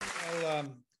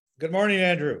Good morning,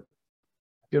 Andrew.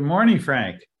 Good morning,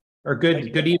 Frank. Or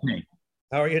good evening.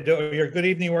 How are you doing? Your good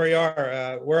evening where you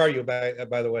are. Where are you,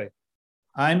 by the way?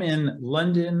 I'm in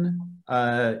London,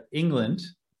 England,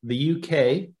 the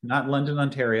UK, not London,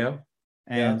 Ontario.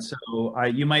 And so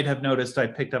you might have noticed I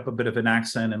picked up a bit of an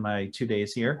accent in my 2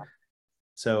 days here.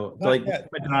 So like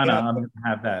Madonna, I'm going to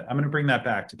have that. I'm going to bring that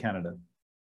back to Canada.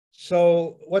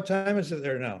 So what time is it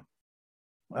there now?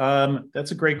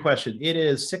 That's a great question. It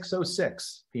is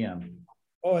 6:06 p.m.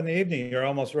 Oh, in the evening, you're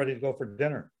almost ready to go for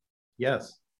dinner.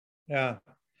 Yes. Yeah.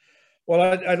 Well,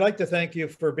 I'd like to thank you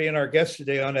for being our guest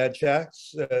today on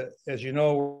CHATS. As you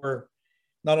know, we're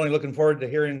not only looking forward to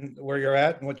hearing where you're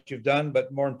at and what you've done,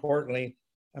 but more importantly,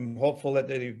 I'm hopeful that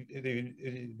the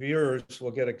viewers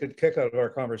will get a good kick out of our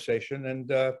conversation.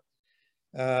 And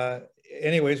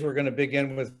anyways, we're going to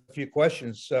begin with a few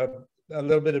questions. A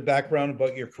little bit of background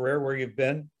about your career, where you've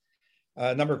been,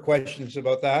 a number of questions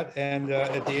about that. And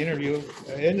at the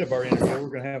end of our interview, we're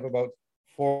going to have about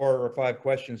 4 or 5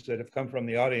 questions that have come from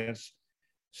the audience.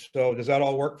 So does that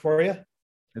all work for you?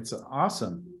 It's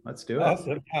awesome. Let's do it.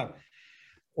 Awesome. Yeah.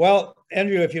 Well,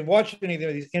 Andrew, if you've watched any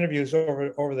of these interviews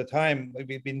over the time,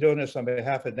 we've been doing this on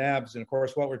behalf of NABs. And of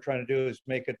course, what we're trying to do is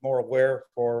make it more aware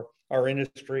for our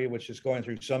industry, which is going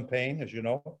through some pain, as you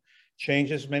know,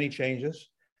 many changes.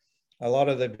 A lot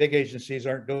of the big agencies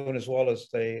aren't doing as well as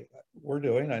they were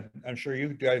doing. I'm sure you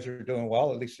guys are doing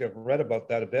well. At least you've read about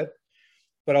that a bit.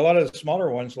 But a lot of the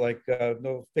smaller ones, like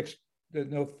no fixed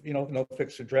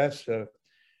address,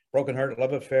 Broken Heart,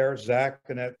 Love Affair, Zach,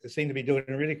 and that seem to be doing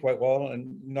really quite well.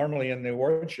 And normally in the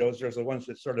award shows, there's the ones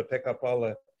that sort of pick up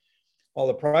all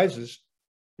the prizes.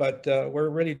 But we're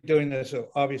really doing this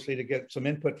obviously to get some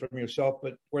input from yourself,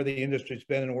 but where the industry's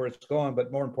been and where it's going.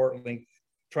 But more importantly,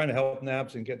 trying to help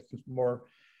NABs and get more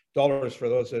dollars for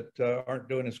those that aren't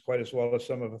doing this quite as well as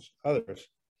some of us others.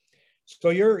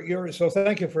 So so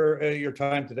thank you for your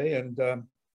time today. And do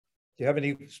you have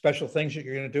any special things that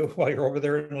you're going to do while you're over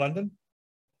there in London?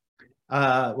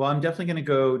 Well, I'm definitely going to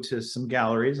go to some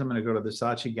galleries. I'm going to go to the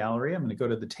Saatchi Gallery. I'm going to go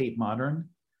to the Tate Modern.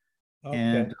 Okay.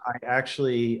 And I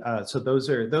actually, so those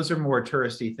are more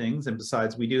touristy things. And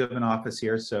besides, we do have an office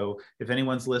here. So if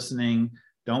anyone's listening,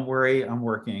 don't worry, I'm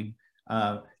working.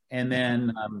 And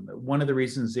then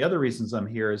the other reasons I'm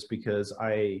here is because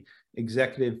I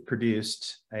executive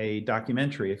produced a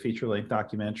feature-length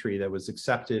documentary that was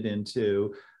accepted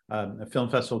into a film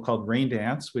festival called Rain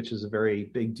Dance, which is a very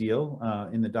big deal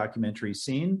in the documentary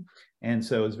scene. And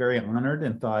so I was very honored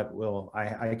and thought, well,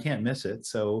 I can't miss it.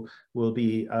 So we'll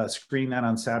be screening that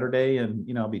on Saturday,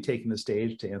 and I'll be taking the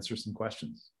stage to answer some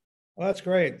questions. Well, that's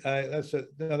great. That's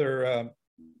another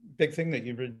big thing that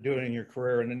you've been doing in your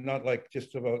career, and not like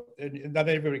just about, not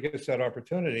everybody gets that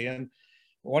opportunity. And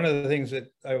one of the things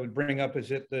that I would bring up is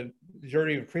that the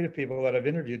majority of creative people that I've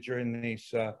interviewed during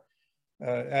these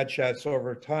CHATS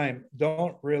over time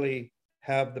don't really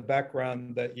have the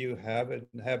background that you have and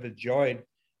have enjoyed.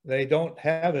 They don't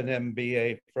have an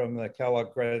MBA from the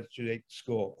Kellogg Graduate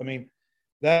School. I mean,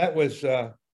 that was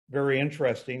very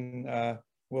interesting.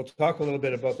 We'll talk a little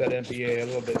bit about that MBA a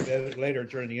little bit later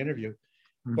during the interview.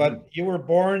 Mm-hmm. But you were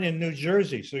born in New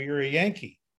Jersey, so you're a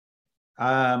Yankee.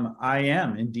 I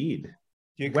am indeed.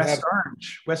 West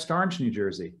Orange, New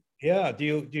Jersey. Yeah.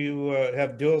 Do you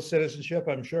have dual citizenship?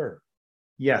 I'm sure.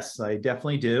 Yes, I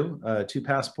definitely do. 2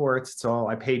 passports. It's all.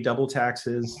 I pay double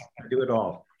taxes. I do it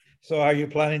all. So, are you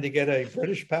planning to get a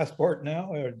British passport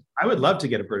now? Or? I would love to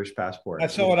get a British passport.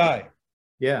 So would I.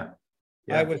 Yeah.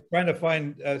 Yeah. I was trying to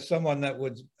find someone that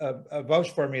would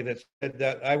vouch for me that said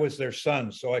that I was their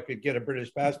son, so I could get a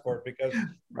British passport, because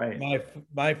right.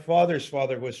 my father's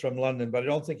father was from London, but I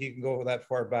don't think you can go that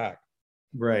far back.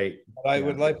 Right. But I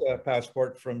would like a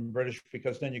passport from British,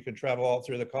 because then you can travel all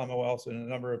through the Commonwealth in a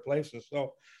number of places.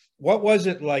 So what was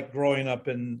it like growing up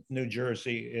in New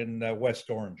Jersey in West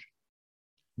Orange?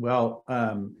 Well,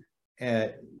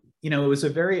 it was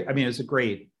it was a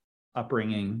great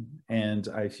upbringing, and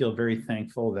I feel very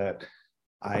thankful that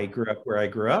I grew up where I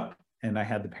grew up, and I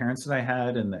had the parents that I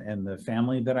had, and the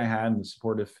family that I had, and the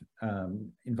supportive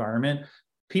environment.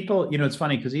 People, it's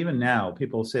funny, because even now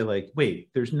people say, like, wait,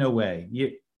 there's no way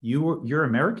you're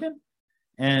American,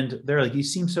 and they're like, you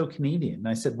seem so Canadian. And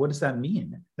I said, what does that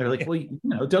mean? They're like,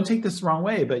 well, don't take this the wrong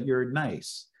way, but you're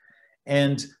nice.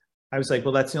 And I was like,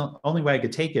 well, that's the only way I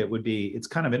could take it would be, it's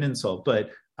kind of an insult,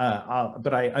 but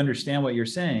I understand what you're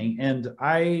saying. And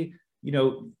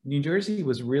New Jersey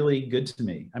was really good to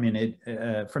me. I mean,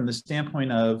 from the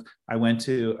standpoint of, I went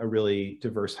to a really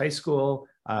diverse high school.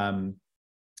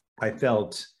 I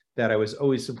felt that I was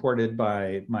always supported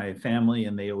by my family,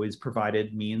 and they always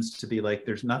provided means to be like,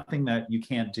 there's nothing that you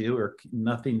can't do or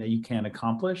nothing that you can't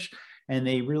accomplish. And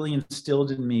they really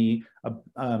instilled in me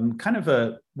kind of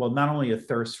well, not only a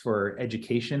thirst for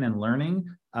education and learning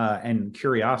and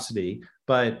curiosity,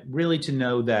 but really to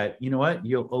know that, you know what,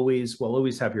 we'll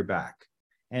always have your back.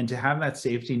 And to have that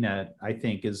safety net, I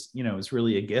think is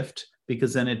really a gift,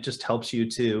 because then it just helps you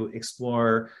to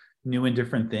explore new and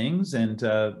different things. And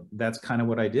that's kind of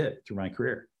what I did through my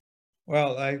career.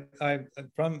 Well,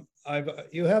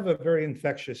 you have a very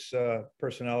infectious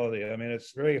personality. I mean,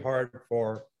 it's very hard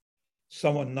for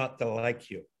someone not to like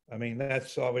you. I mean,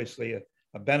 that's obviously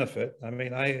a benefit. I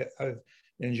mean, I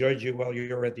enjoyed you while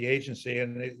you were at the agency,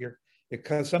 and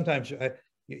because sometimes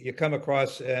you come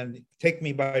across and take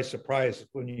me by surprise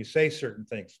when you say certain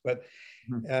things. But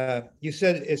it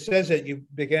says that you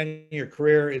began your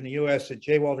career in the U.S. at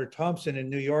J. Walter Thompson in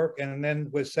New York, and then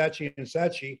with Saatchi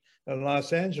Saatchi in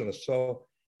Los Angeles. So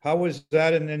how was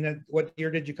that? And then what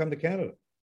year did you come to Canada?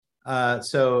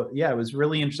 So yeah, it was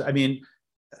really interesting. I mean,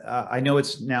 I know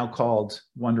it's now called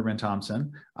Wunderman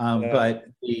Thompson, but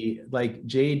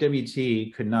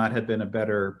JWT could not have been a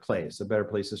better place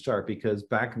to start, because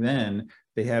back then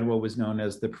they had what was known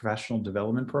as the Professional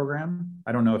Development Program.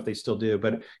 I don't know if they still do,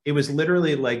 but it was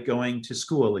literally like going to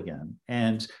school again.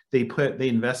 And they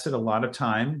invested a lot of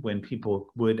time when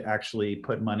people would actually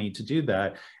put money to do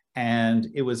that. And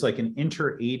it was like an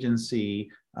interagency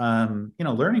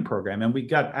learning program, and we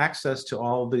got access to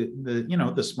all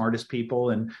the smartest people,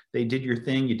 and they did your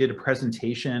thing. You did a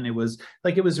presentation. It was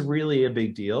really a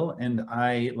big deal, and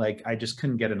I just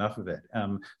couldn't get enough of it.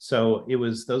 So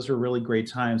those were really great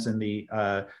times. And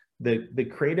the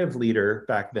creative leader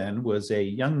back then was a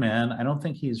young man. I don't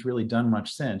think he's really done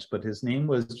much since, but his name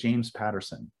was James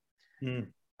Patterson.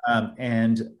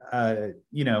 And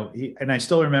I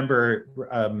still remember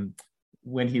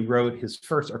when he wrote his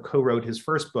first, or co-wrote his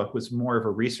first book, was more of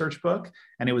a research book,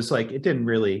 and it was like, it didn't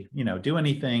really do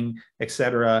anything,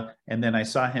 etc. And then I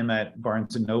saw him at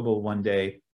Barnes and Noble one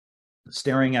day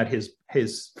staring at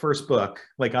his first book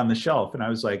like on the shelf, and I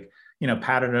was like,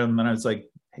 patted him, and I was like,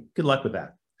 hey, good luck with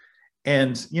that.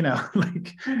 And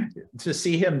to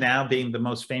see him now being the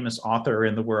most famous author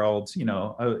in the world,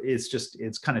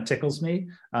 it's kind of tickles me,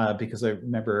 because I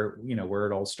remember where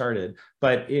it all started.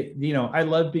 But I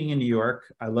love being in New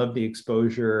York. I love the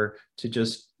exposure to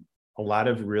just a lot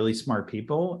of really smart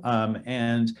people,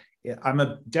 and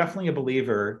I'm definitely a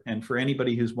believer. And for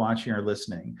anybody who's watching or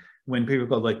listening, when people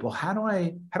go like, well, how do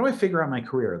I figure out my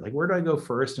career? Like, where do I go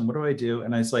first, and what do I do?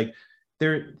 And I was like,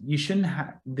 you shouldn't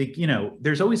have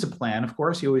there's always a plan, of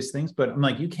course, you always think, but I'm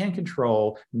like, you can't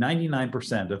control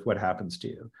 99% of what happens to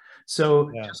you. So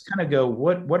just kind of go,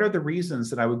 what are the reasons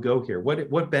that I would go here?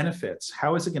 What benefits?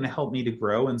 How is it going to help me to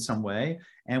grow in some way?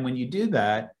 And when you do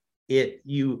that,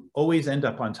 you always end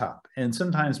up on top. And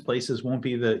sometimes places won't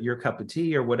be your cup of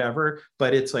tea or whatever,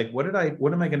 but it's like, what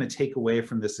am I going to take away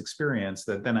from this experience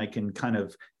that then I can kind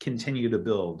of continue to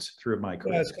build through my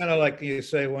career? Yeah, it's kind of like you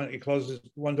say, when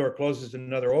one door closes,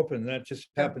 another opens. That just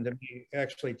happened to me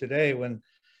actually today, when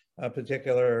a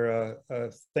particular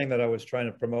thing that I was trying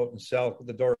to promote and sell,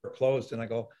 the door closed, and I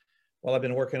go, well, I've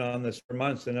been working on this for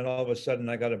months, and then all of a sudden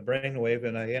I got a brainwave,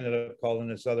 and I ended up calling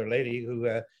this other lady who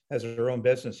has her own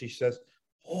business. She says,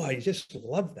 oh, I just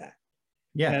love that.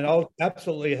 Yeah. And I'll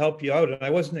absolutely help you out. And I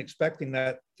wasn't expecting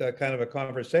that kind of a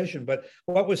conversation, but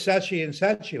what was Saatchi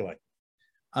Saatchi like?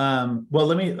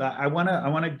 Well, I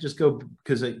want to just go,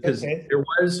 because there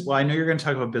was, well, I know you're going to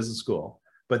talk about business school,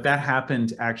 but that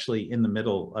happened actually in the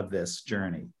middle of this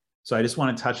journey. So I just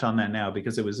want to touch on that now,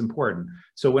 because it was important.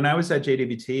 So when I was at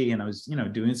JWT and I was,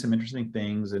 doing some interesting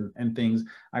things and things,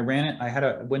 I went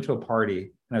to a party,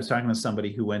 and I was talking to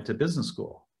somebody who went to business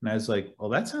school, and I was like,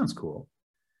 well, that sounds cool.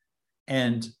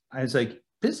 And I was like,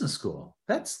 business school,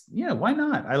 why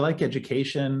not? I like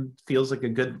education, feels like a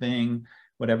good thing,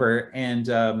 whatever. And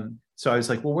so I was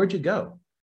like, well, where'd you go?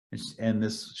 And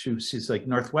she's like,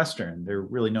 Northwestern, they're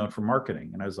really known for marketing.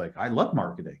 And I was like, I love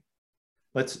marketing.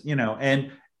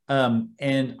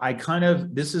 And I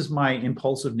this is my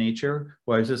impulsive nature,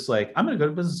 where I was just like, I'm going to go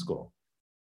to business school.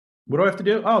 What do I have to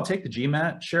do? Oh, I'll take the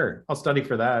GMAT. Sure. I'll study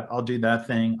for that. I'll do that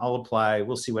thing. I'll apply.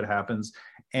 We'll see what happens.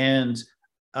 And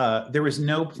there was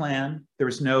no plan. There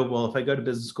was no, well, if I go to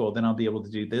business school, then I'll be able to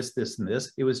do this, this, and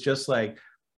this. It was just like,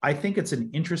 I think it's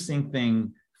an interesting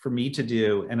thing for me to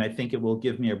do. And I think it will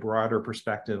give me a broader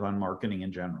perspective on marketing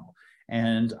in general.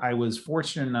 And I was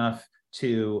fortunate enough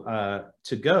to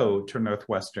go to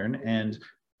Northwestern. And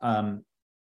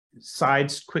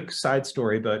quick side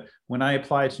story, but when I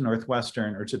applied to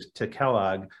Northwestern, or to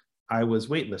Kellogg, I was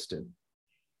waitlisted.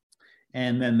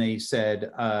 And then they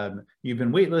said, you've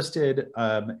been waitlisted,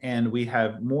 and we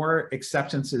have more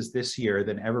acceptances this year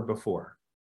than ever before.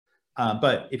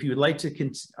 But if you would like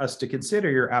us to consider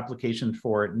your application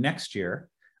for next year,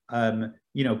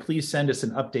 please send us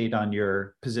an update on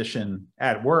your position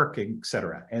at work, et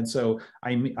cetera. And so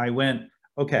I went,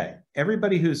 okay,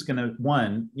 everybody who's gonna,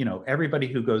 everybody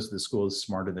who goes to the school is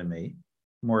smarter than me,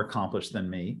 more accomplished than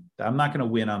me. I'm not gonna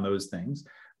win on those things.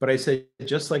 But I said,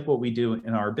 just like what we do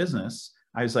in our business,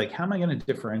 I was like, how am I gonna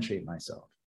differentiate myself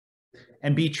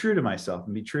and be true to myself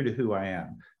and be true to who I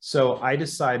am? So I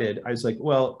decided, I was like,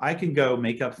 well, I can go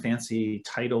make up fancy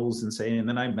titles and say, and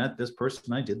then I met this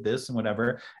person, I did this and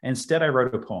whatever. Instead, I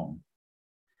wrote a poem.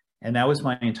 And that was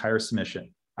my entire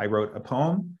submission. I wrote a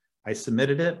poem, I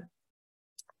submitted it,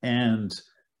 and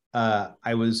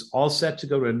I was all set to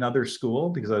go to another school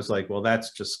because I was like, well,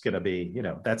 that's just gonna be,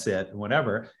 that's it, and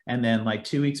whatever. And then like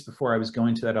 2 weeks before I was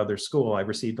going to that other school, I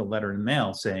received a letter in the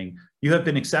mail saying, you have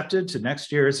been accepted to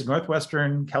next year's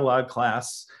Northwestern Kellogg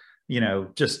class,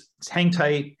 just hang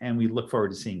tight and we look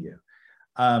forward to seeing you.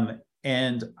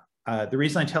 The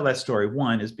reason I tell that story,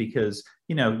 one, is because,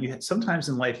 sometimes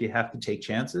in life you have to take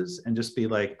chances and just be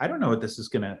like, I don't know if this is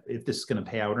gonna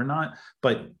pay out or not.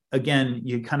 But again,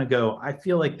 you kind of go, I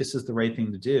feel like this is the right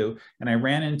thing to do. And I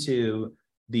ran into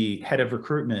the head of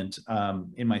recruitment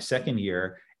in my second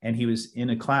year, and he was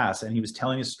in a class and he was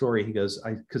telling a story. He goes,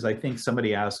 because I think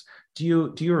somebody asked, do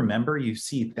you remember, you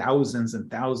see thousands and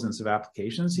thousands of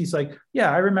applications? He's like,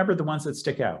 yeah, I remember the ones that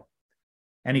stick out.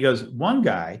 And he goes, one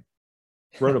guy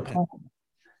wrote a poem,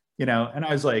 and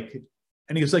I was like,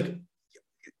 and he was like,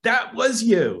 that was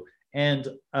you. And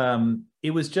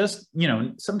it was just,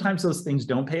 sometimes those things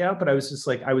don't pay out, but I was just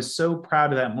like, I was so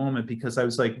proud of that moment because I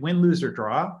was like, win, lose, or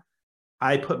draw,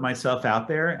 I put myself out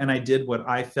there and I did what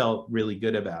I felt really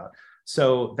good about.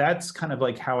 So that's kind of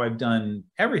like how I've done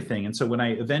everything. And so when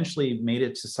I eventually made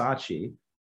it to Saatchi,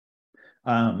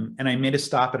 and I made a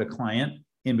stop at a client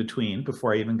in between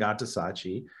before I even got to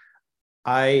Saatchi,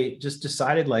 I just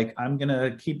decided like, I'm going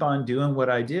to keep on doing what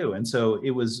I do. And so it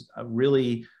was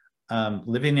really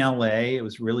living in LA. It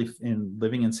was really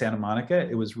living in Santa Monica.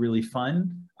 It was really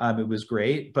fun. It was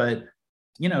great, but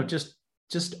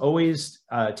just always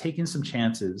taking some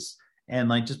chances and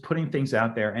like just putting things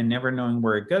out there and never knowing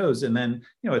where it goes. And then,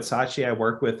 at Saatchi, I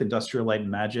work with Industrial Light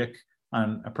and Magic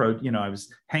on a pro, I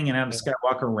was hanging out at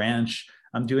Skywalker Ranch.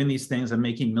 I'm doing these things. I'm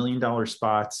making $1 million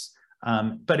spots.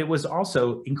 But it was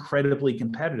also incredibly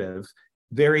competitive,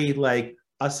 very like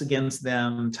us against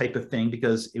them type of thing,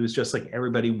 because it was just like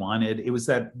everybody wanted. It was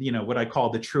that, what I call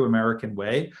the true American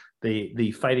way,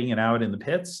 the fighting it out in the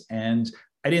pits. And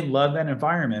I didn't love that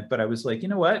environment, but I was like, you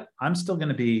know what? I'm going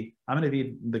to be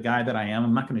the guy that I am.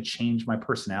 I'm not going to change my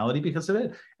personality because of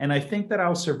it. And I think that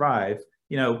I'll survive,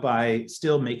 by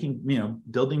still making,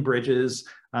 building bridges,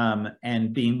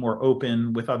 and being more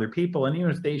open with other people. And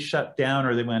even if they shut down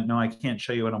or they went, no, I can't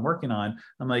show you what I'm working on,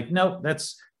 I'm like, no,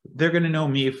 they're going to know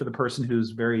me for the person who's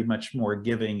very much more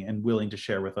giving and willing to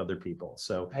share with other people.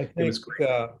 So I think it was great.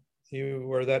 You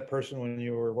were that person when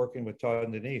you were working with Todd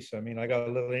and Denise. I mean, I got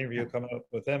a little interview coming up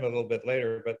with them a little bit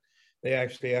later, but they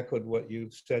actually echoed what you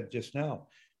said just now.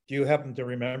 Do you happen to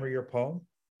remember your poem?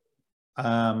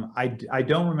 I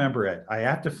don't remember it. I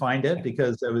have to find it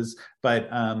because it was, but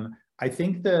I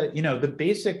think the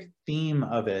basic theme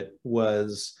of it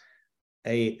was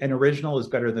an original is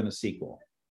better than a sequel.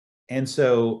 And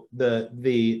so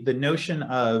the notion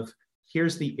of,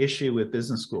 here's the issue with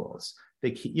business schools.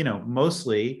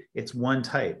 Mostly it's one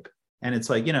type. And it's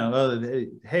like,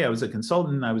 hey, I was a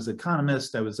consultant, I was an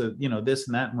economist, I was a, this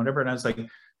and that and whatever. And I was like,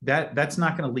 that's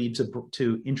not going to lead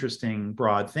to interesting,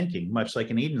 broad thinking, much like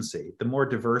an agency. The more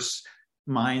diverse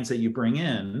minds that you bring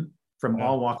in from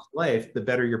all walks of life, the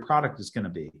better your product is going to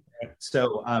be.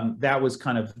 So that was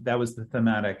the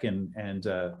thematic, and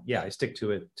I stick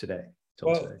to it today.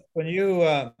 Well, when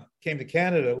you came to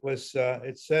Canada,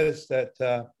 it says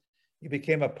that you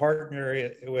became a partner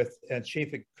with and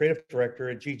chief creative director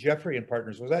at G. Jeffrey and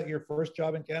Partners. Was that your first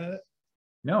job in Canada?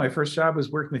 No, my first job was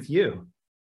working with you.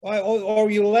 Oh,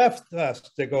 you left us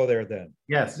to go there then?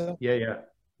 Yes. No?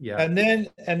 Yeah. And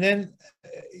then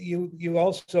you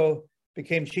also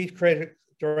became chief creative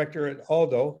director at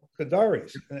Aldo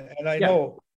Kadaris. And I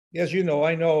know, as you know,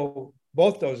 I know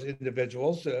both those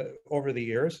individuals over the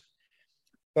years.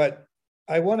 But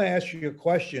I want to ask you a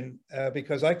question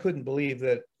because I couldn't believe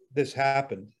that this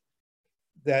happened,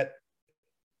 that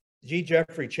G.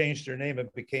 Jeffrey changed their name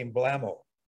and became Blamo.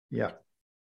 Yeah.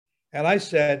 And I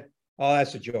said, oh,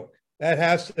 that's a joke. That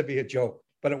has to be a joke.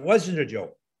 But it wasn't a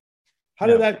joke. How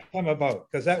did that come about?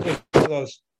 Because that was one of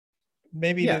those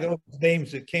maybe those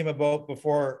names that came about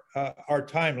before our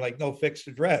time, like no fixed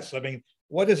address. I mean,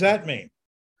 what does that mean?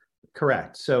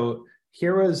 Correct. So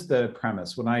here was the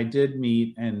premise. When I did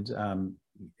meet, and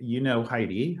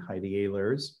Heidi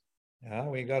Ehlers. Yeah,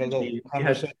 we got a little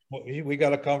conversation. We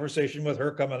got a conversation with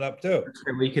her coming up too.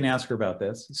 We can ask her about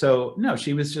this. So no,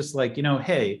 she was just like,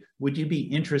 hey, would you be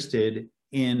interested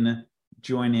in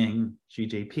joining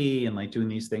GJP and like doing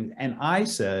these things? And I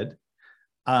said,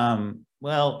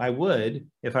 well, I would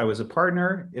if I was a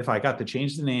partner, if I got to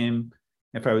change the name,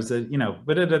 if I was a,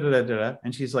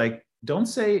 and she's like, don't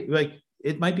say, like,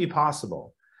 it might be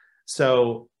possible.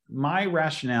 So my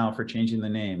rationale for changing the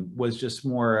name was just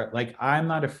more like, I'm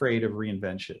not afraid of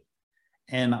reinvention.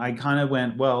 And I kind of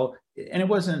went, well, and it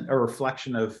wasn't a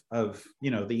reflection of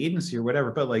the agency or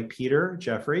whatever, but like Peter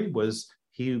Jeffrey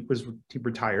he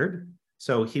retired.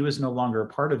 So he was no longer a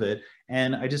part of it.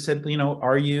 And I just said, to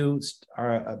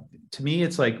me,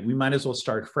 it's like, we might as well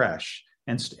start fresh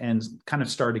and kind of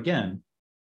start again.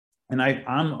 And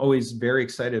I'm always very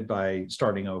excited by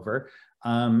starting over.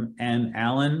 And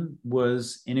Alan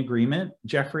was in agreement.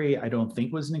 Jeffrey, I don't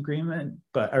think was in agreement,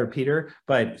 or Peter,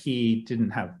 but he didn't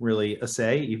have really a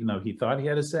say, even though he thought he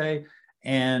had a say.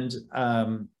 And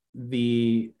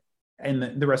the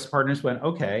rest of the partners went,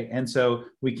 okay. And so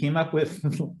we came up with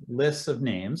lists of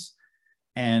names.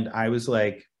 And I was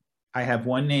like, I have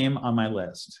one name on my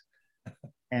list.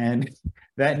 And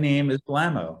that name is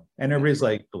Blamo. And everybody's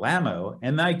like, Blamo?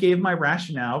 And I gave my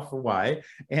rationale for why.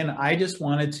 And I just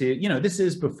wanted to, this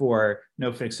is before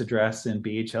No Fixed Address and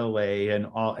BHLA and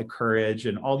all Courage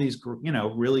and all these,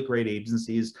 really great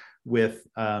agencies with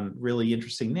really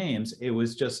interesting names. It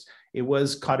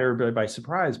was caught everybody by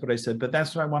surprise. But I said, but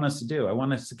that's what I want us to do. I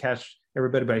want us to catch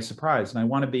everybody by surprise. And I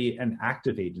want to be an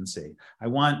active agency. I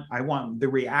want the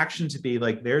reaction to be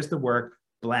like, there's the work,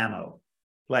 Blamo.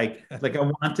 Like I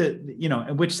want to,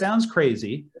 which sounds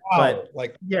crazy, wow,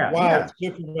 but wow,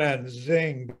 Superman,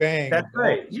 zing, bang. That's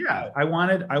right. Yeah, I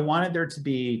wanted there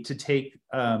to take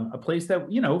a place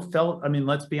that felt. I mean,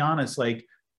 let's be honest, like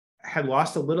had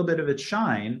lost a little bit of its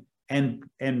shine, and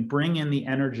bring in the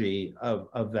energy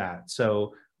of that.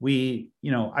 So we,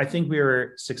 I think we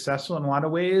were successful in a lot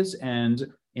of ways, and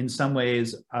in some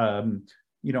ways, I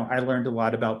learned a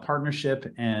lot about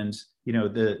partnership and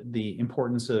the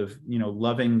importance of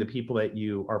loving the people that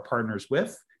you are partners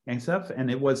with and stuff. And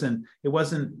it wasn't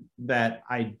that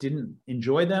I didn't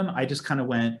enjoy them. I just kind of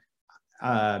went,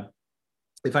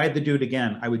 if I had to do it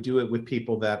again, I would do it with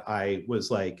people that I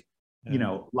was like,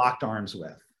 locked arms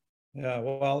with. Yeah,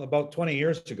 well, about 20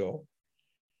 years ago,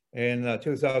 in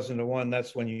 2001,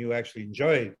 that's when you actually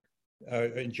joined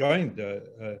our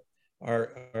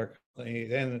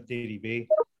company and DDB.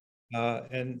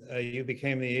 And you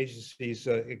became the agency's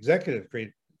executive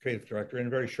creative director in a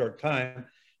very short time.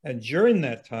 And during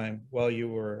that time, while you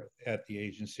were at the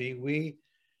agency,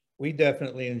 we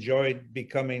definitely enjoyed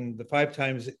becoming the 5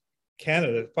 times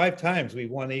we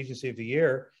won Agency of the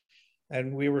Year,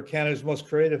 and we were Canada's most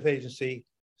creative agency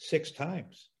 6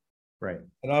 times. Right.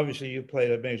 And obviously, you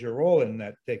played a major role in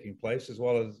that taking place, as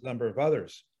well as a number of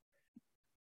others.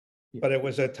 Yeah. But it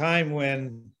was a time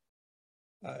when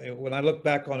I look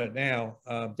back on it now,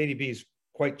 DDB's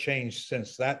quite changed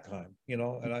since that time,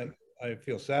 and I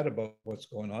feel sad about what's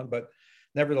going on. But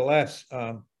nevertheless,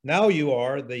 now you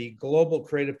are the global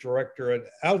creative director at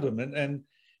Edelman,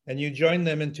 and you joined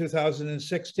them in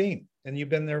 2016, and you've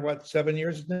been there, what, 7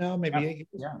 years now, maybe 8 years?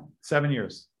 Yeah, 7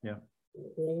 years. Yeah.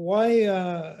 Why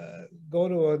go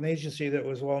to an agency that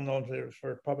was well known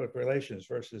for public relations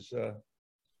versus?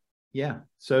 Yeah,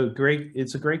 so great.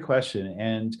 It's a great question,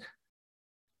 and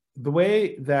the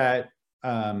way that,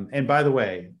 and by the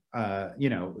way,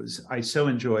 I so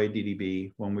enjoyed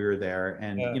DDB when we were there,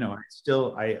 and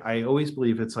I always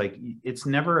believe it's like, it's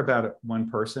never about one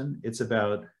person. It's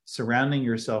about surrounding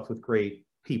yourself with great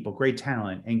people, great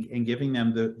talent, and giving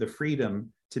them the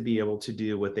freedom to be able to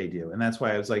do what they do. And that's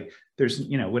why I was like, there's,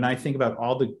 when I think about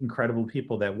all the incredible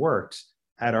people that worked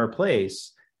at our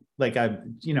place, like I,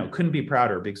 couldn't be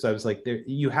prouder, because I was like,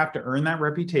 you have to earn that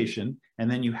reputation, and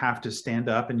then you have to stand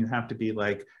up and you have to be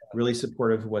like really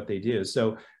supportive of what they do.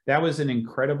 So that was an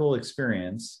incredible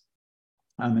experience.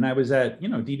 And I was at,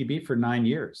 DDB for 9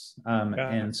 years.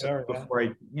 And so before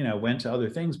I, went to other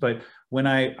things, but when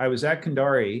I was at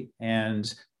Kandari,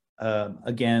 and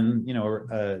again,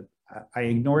 I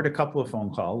ignored a couple of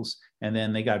phone calls, and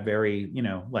then they got very,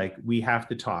 like, we have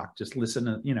to talk, just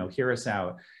listen, hear us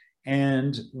out.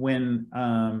 And when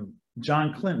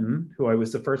John Clinton, who I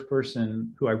was the first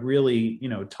person who I really,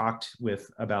 talked with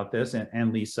about this,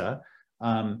 and Lisa,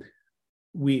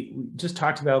 we just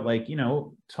talked about, like, you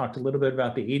know, talked a little bit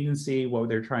about the agency, what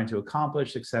they're trying to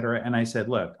accomplish, et cetera. And I said,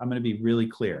 look, I'm going to be really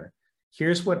clear.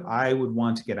 Here's what I would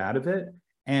want to get out of it.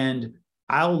 And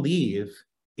I'll leave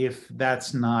if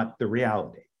that's not the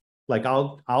reality. Like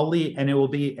I'll leave, and it will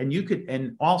be, and you could,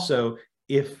 and also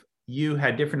if you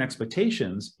had different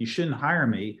expectations, you shouldn't hire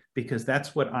me, because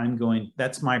that's what I'm going,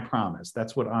 that's my promise.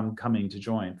 That's what I'm coming to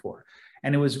join for.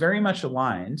 And it was very much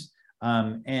aligned.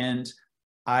 And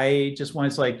I just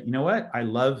wanted to, like, you know what? I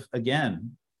love,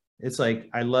 again, it's like,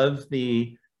 I love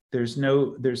there's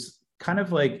kind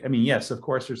of like, I mean, yes, of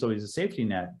course, there's always a safety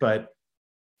net, but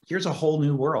here's a whole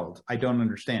new world I don't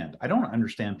understand. I don't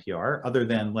understand PR other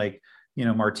than, like, you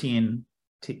know, Martine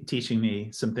teaching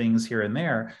me some things here and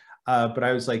there. But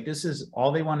I was like, this is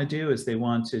all they want to do, is they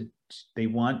want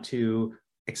to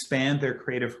expand their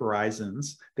creative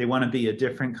horizons. They want to be a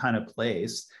different kind of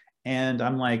place. And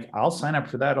I'm like, I'll sign up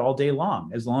for that all day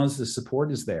long, as long as the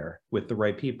support is there with the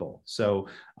right people. So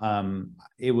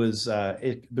it was,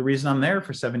 the reason I'm there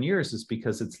for 7 years is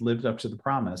because it's lived up to the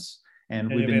promise.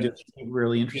 And we've been doing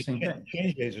really interesting things.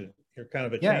 Change agent. You're kind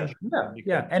of a change.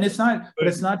 Yeah. And it's not, but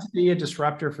it's not to be a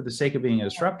disruptor for the sake of being a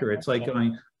disruptor. It's like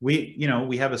going,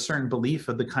 we have a certain belief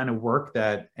of the kind of work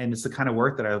that, and it's the kind of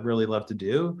work that I really love to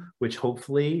do, which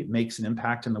hopefully makes an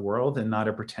impact in the world, and not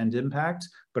a pretend impact,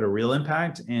 but a real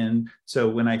impact. And so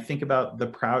when I think about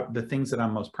the things that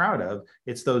I'm most proud of,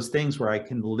 it's those things where I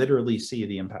can literally see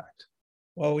the impact.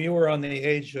 Well, you were on the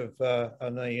age of,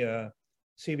 on the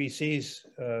CBC's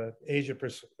age of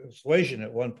persuasion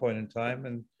at one point in time.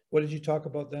 And what did you talk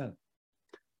about then?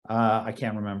 I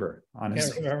can't remember,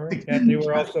 honestly. Can't remember. And you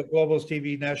were also Global's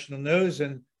TV National News,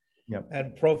 and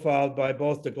and profiled by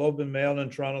both the Globe and Mail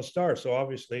and Toronto Star. So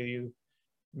obviously you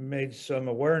made some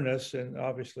awareness, and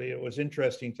obviously it was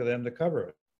interesting to them to cover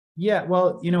it. Yeah,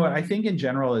 well, you know what, I think in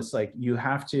general, it's like you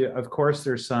have to, of course,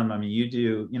 there's some, I mean, you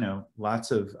do, you know,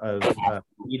 lots of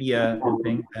media and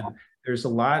things, and there's a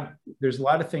lot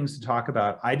of things to talk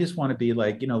about. I just want to be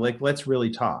like, you know, like, let's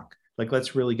really talk. Like,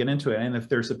 let's really get into it. And if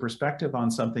there's a perspective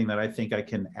on something that I think I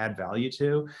can add value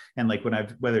to, and like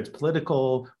whether it's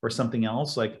political or something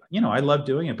else, like, you know, I love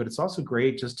doing it, but it's also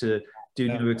great just to do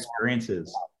new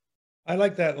experiences. I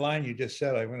like that line you just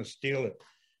said. I'm going to steal it.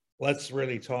 Let's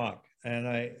really talk. And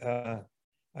I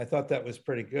thought that was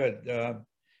pretty good.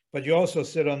 But you also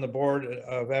sit on the board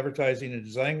of Advertising and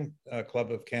Design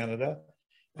Club of Canada,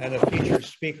 and a featured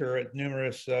speaker at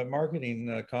numerous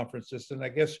marketing conferences. And I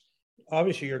guess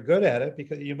obviously you're good at it,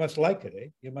 because you must like it, eh?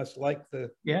 You must like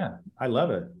the. Yeah, I love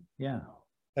it. Yeah.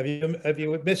 Have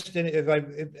you missed any?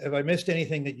 Have I missed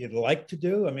anything that you'd like to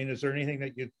do? I mean, is there anything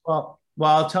that you?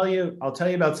 Well, I'll tell you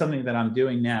about something that I'm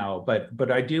doing now.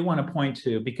 But I do want to point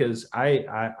to, because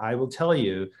I will tell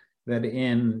you that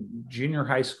in junior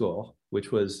high school,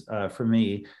 which was for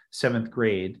me 7th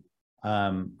grade,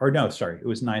 or no, sorry, it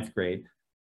was 9th grade.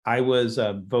 I was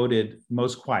voted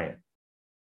most quiet.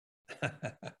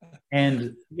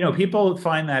 And, you know, people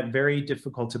find that very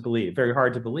difficult to believe, very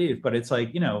hard to believe, but it's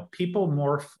like, you know, people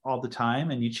morph all the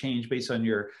time, and you change based on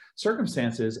your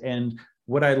circumstances. And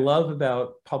what I love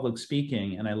about public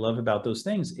speaking, and I love about those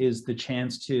things, is the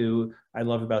chance to, I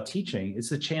love about teaching, it's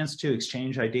the chance to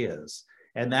exchange ideas.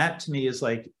 And that to me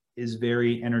is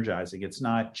very energizing. It's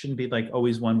not, shouldn't be like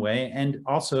always one way. And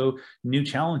also new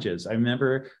challenges. I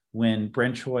remember when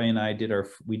Brent Choi and I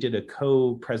we did a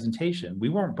co-presentation. We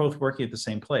weren't both working at the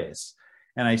same place.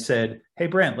 And I said, hey,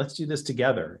 Brent, let's do this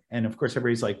together. And of course,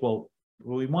 everybody's like, well,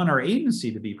 we want our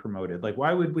agency to be promoted. Like,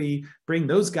 why would we bring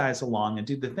those guys along and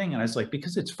do the thing? And I was like,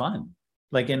 because it's fun.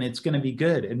 Like, and it's going to be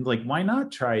good. And like, why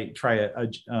not try a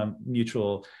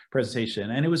mutual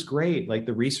presentation? And it was great. Like,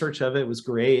 the research of it was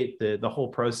great. The whole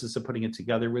process of putting it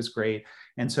together was great.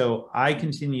 And so I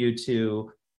continue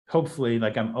to, hopefully,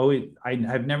 like,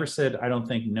 I've never said, I don't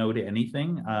think, no to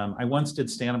anything. I once did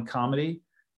stand-up comedy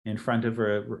in front of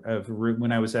a room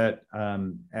when I was at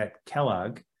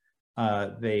Kellogg.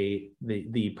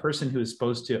 The person who was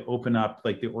supposed to open up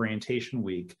like the orientation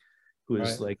week, who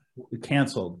was like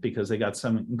canceled because they got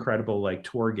some incredible like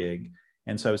tour gig.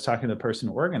 And so I was talking to the person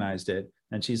who organized it,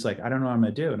 and she's like, I don't know what I'm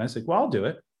gonna do. And I was like, well, I'll do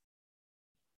it.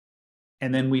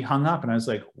 And then we hung up, and I was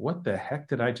like, what the heck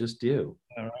did I just do?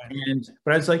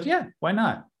 But I was like, yeah, why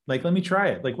not? Like, let me try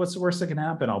it. Like, what's the worst that can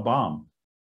happen? I'll bomb.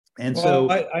 And well,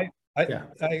 so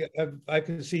I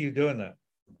can see you doing that.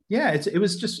 Yeah, it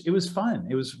was fun.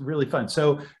 It was really fun.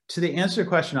 So to the answer to your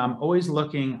question, I'm always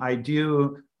looking.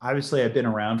 Obviously I've been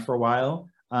around for a while.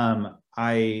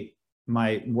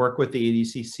 My work with the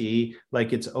ADCC,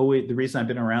 like, it's always, the reason I've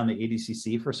been around the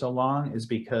ADCC for so long is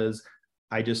because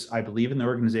I believe in the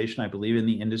organization. I believe in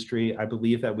the industry. I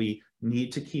believe that we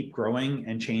need to keep growing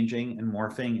and changing and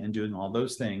morphing and doing all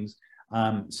those things.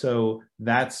 So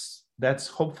that's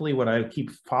hopefully what I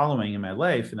keep following in my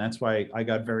life. And that's why I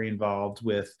got very involved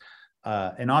with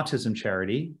an autism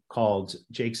charity called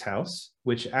Jake's House,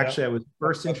 which actually I was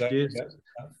first introduced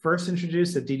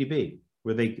at DDB,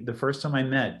 where the first time I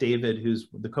met David, who's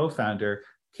the co-founder,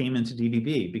 came into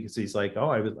DDB because he's like, oh,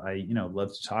 I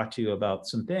love to talk to you about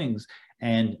some things.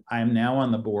 And I'm now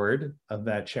on the board of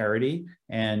that charity.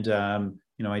 And,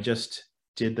 I just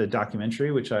did the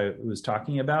documentary, which I was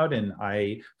talking about, and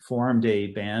I formed a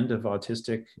band of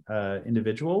autistic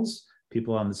individuals,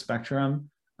 people on the spectrum.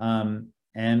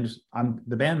 And I'm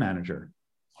the band manager.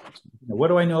 What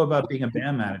do I know about being a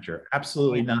band manager?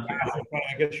 Absolutely nothing.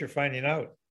 I guess you're finding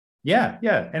out. Yeah.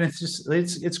 And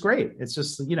it's great. It's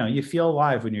just, you feel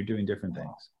alive when you're doing different things.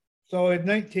 So from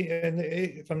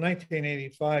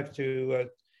 1985 to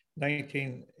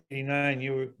 1989,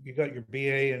 you got your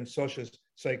BA in social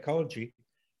psychology.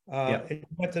 And you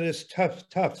went to this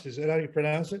Tufts. Is that how you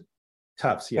pronounce it?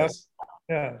 Tufts, yes.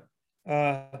 Yeah.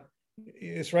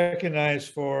 It's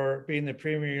recognized for being the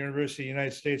premier university in the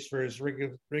United States for its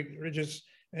rigorous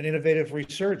and innovative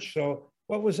research. So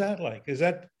what was that like? Is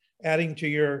that adding to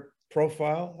your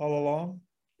profile all along?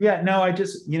 Yeah, no, I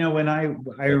just, when I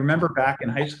remember back in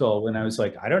high school when I was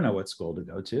like, I don't know what school to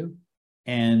go to.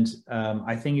 And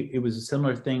I think it was a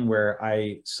similar thing where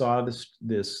I saw this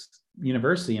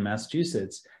university in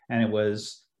Massachusetts, and it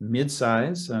was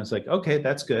mid-size. And I was like, okay,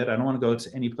 that's good. I don't want to go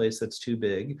to any place that's too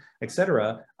big, et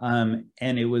cetera. And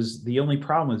it was, the only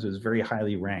problem was it was very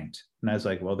highly ranked. And I was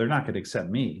like, well, they're not going to accept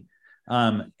me.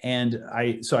 And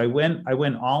I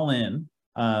went all in,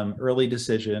 early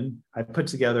decision. I put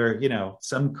together,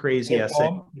 some crazy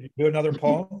essay. Did you do another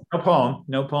poem?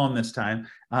 No poem this time.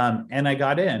 And I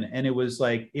got in, and it was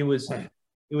like, it was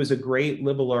a great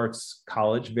liberal arts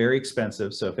college, very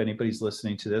expensive. So if anybody's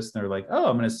listening to this and they're like, oh,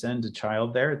 I'm going to send a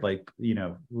child there, like,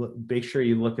 make sure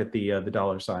you look at the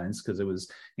dollar signs, because it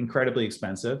was incredibly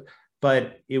expensive.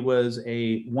 But it was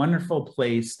a wonderful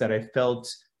place that I felt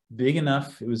big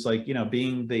enough. It was like,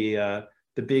 being the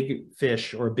big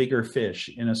fish or bigger fish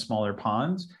in a smaller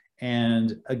pond.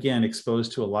 And again,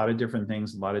 exposed to a lot of different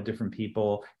things, a lot of different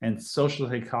people. And social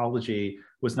psychology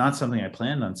was not something I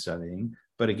planned on studying.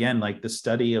 But again, like the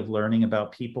study of learning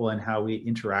about people and how we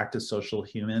interact as social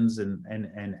humans and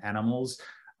animals,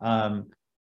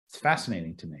 it's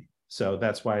fascinating to me. So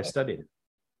that's why I studied it.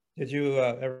 Did you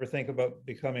ever think about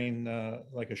becoming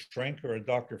like a shrink or a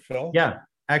Dr. Phil? Yeah,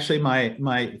 actually,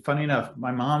 funny enough,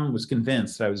 my mom was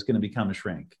convinced I was going to become a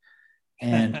shrink.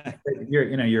 And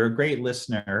you're a great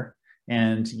listener,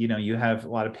 and you have a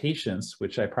lot of patience,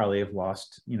 which I probably have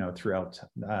lost throughout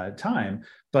time.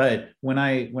 But when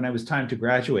I was time to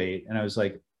graduate, and I was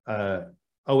like, oh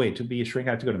wait, to be a shrink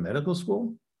I have to go to medical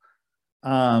school.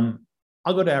 I'll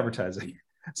go to advertising.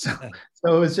 So it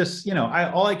was just,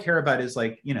 all I care about is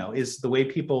is the way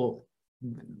people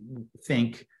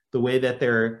think, the way that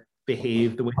they're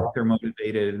behave, the way that they're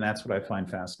motivated, and that's what I find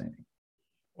fascinating.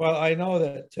 Well, I know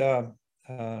that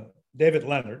David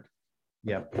Leonard.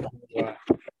 Yeah.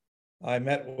 I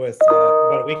met with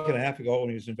about a week and a half ago when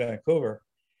he was in Vancouver.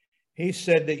 He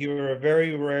said that you were a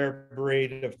very rare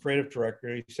breed of creative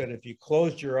director. He said if you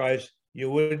closed your eyes,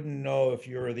 you wouldn't know if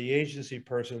you were the agency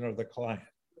person or the client.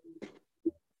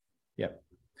 Yep.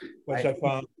 Which I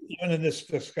found, even in this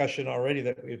discussion already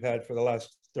that we've had for the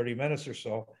last 30 minutes or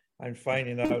so, I'm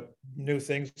finding out new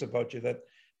things about you that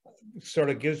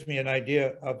sort of gives me an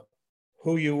idea of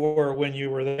who you were when you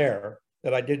were there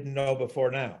that I didn't know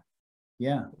before now.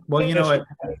 Yeah. Well, what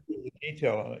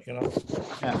detail on it,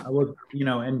 Yeah, I would,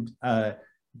 and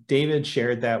David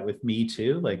shared that with me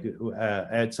too, like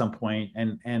at some point,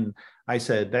 and I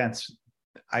said,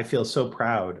 I feel so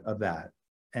proud of that.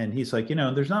 And he's like,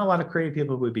 there's not a lot of creative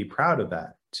people who would be proud of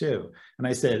that too. And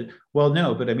I said, well,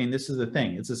 no, but I mean, this is the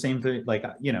thing. It's the same thing. Like,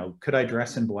 could I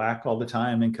dress in black all the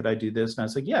time? And could I do this? And I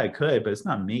was like, yeah, I could, but it's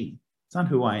not me. It's not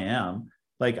who I am.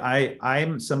 Like,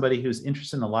 I'm somebody who's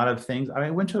interested in a lot of things. I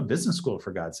went to a business school,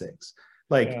 for God's sakes.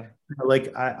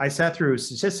 I sat through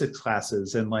statistics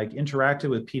classes and interacted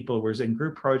with people, was in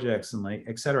group projects and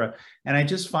et cetera. And I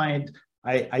just find,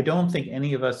 I don't think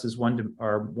any of us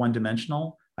are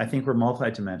one-dimensional. I think we're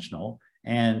multidimensional.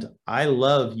 And I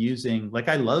love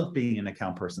I love being an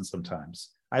account person sometimes.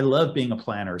 I love being a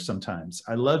planner sometimes.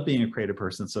 I love being a creative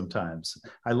person sometimes.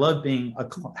 I love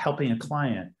helping a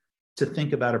client to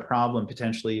think about a problem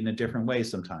potentially in a different way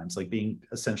sometimes, like being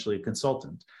essentially a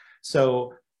consultant.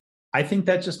 So I think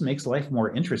that just makes life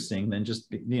more interesting than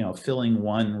just, filling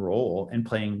one role and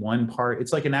playing one part.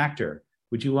 It's like an actor.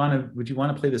 Would you want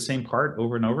to play the same part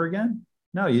over and over again?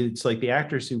 No, it's like the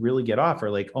actors who really get off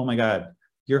are like, oh my God,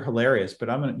 you're hilarious, but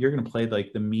you're gonna play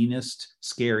like the meanest,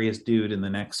 scariest dude in the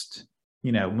next,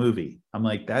 movie. I'm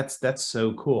like, that's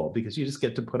so cool because you just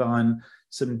get to put on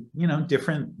some,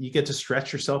 different, you get to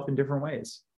stretch yourself in different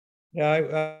ways.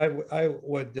 Yeah, I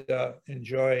would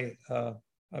enjoy. I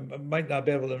might not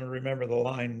be able to remember the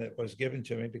line that was given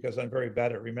to me because I'm very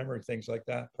bad at remembering things like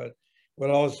that. But would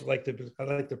always like to. I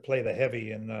like to play the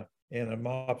heavy in a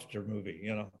mobster movie.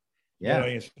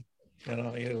 Yeah.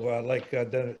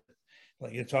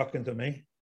 Like you're talking to me.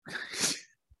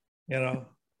 you know,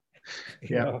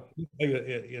 you Yeah. know,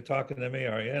 you're talking to me,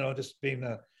 or just being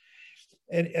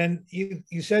and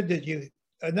you said that you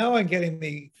now I'm getting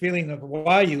the feeling of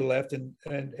why you left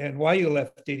and why you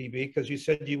left DDB, because you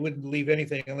said you wouldn't leave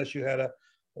anything unless you had a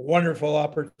wonderful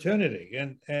opportunity.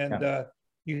 And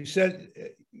you said,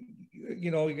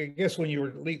 I guess when you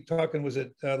were talking, was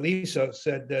it Lisa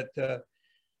said that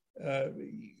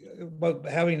about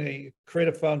having a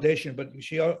creative foundation, but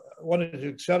she wanted to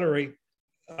accelerate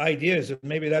ideas, and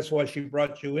maybe that's why she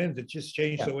brought you in, to just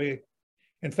change the way.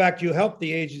 In fact, you helped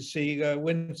the agency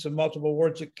win some multiple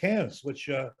awards at Cannes, which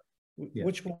were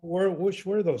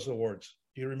those awards?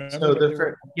 Do you remember?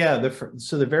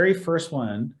 So the very first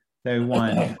one that I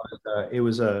won, it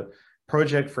was a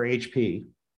project for HP,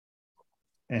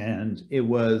 and it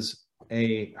was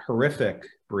a horrific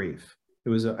brief. It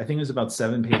was, I think it was about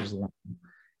 7 pages long,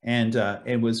 and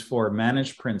it was for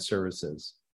managed print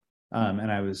services.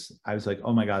 And I was like,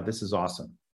 oh my God, this is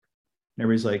awesome. And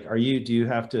everybody's like, do you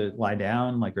have to lie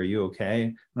down? Like, are you okay?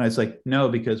 And I was like, no,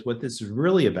 because what this is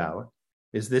really about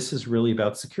is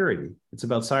security. It's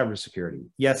about cybersecurity.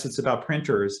 Yes, it's about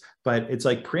printers, but it's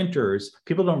like printers,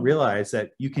 people don't realize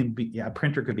that a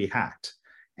printer could be hacked,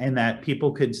 and that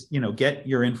people could, get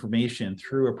your information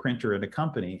through a printer at a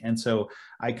company. And so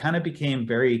I kind of became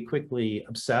very quickly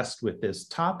obsessed with this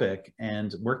topic,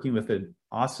 and working with an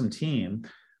awesome team,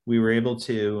 we were able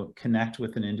to connect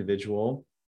with an individual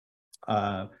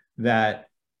that,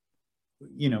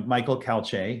 Michael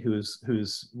Calche,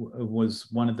 was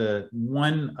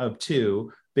one of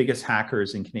two biggest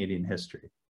hackers in Canadian history,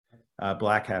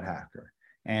 black hat hacker.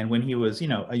 And when he was,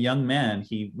 a young man,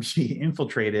 he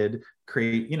infiltrated,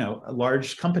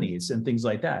 large companies and things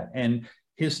like that. And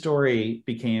his story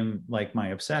became like my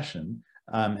obsession.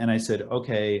 And I said,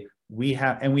 okay,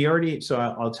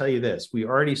 I'll tell you this, we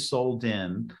already sold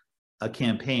in a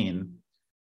campaign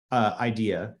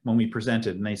idea when we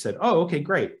presented, and they said, oh, okay,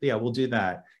 great, yeah, we'll do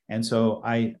that. And so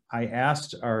I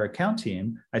asked our account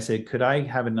team, I said, could I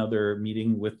have another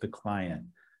meeting with the client,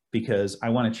 because I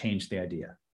want to change the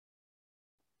idea.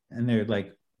 And they're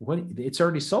like, what? It's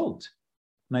already sold.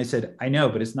 And I said, I know,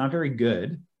 but it's not very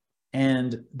good,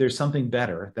 and there's something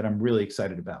better that I'm really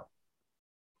excited about.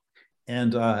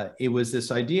 And it was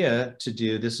this idea to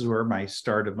do, this is where my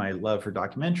start of my love for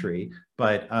documentary,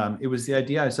 but it was the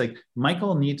idea, I was like,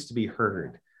 Michael needs to be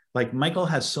heard. Like, Michael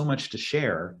has so much to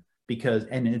share,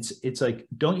 and it's like,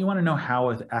 don't you want to know how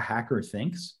a hacker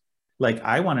thinks? Like,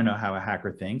 I want to know how a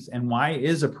hacker thinks, and why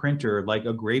is a printer like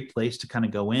a great place to kind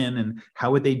of go in, and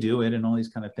how would they do it, and all these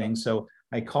kind of things. So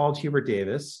I called Hubert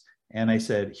Davis and I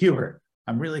said, Hubert,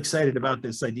 I'm really excited about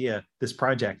this idea, this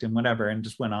project, and whatever, and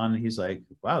just went on. And he's like,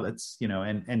 wow, that's,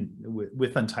 and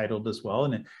with Untitled as well.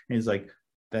 And he's like,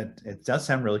 that it does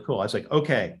sound really cool. I was like,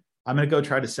 okay, I'm going to go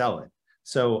try to sell it.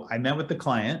 So I met with the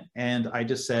client and I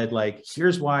just said, like,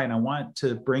 here's why, and I want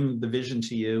to bring the vision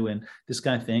to you and this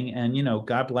kind of thing. And,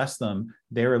 God bless them.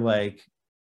 They were like,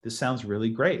 this sounds really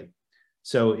great.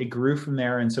 So it grew from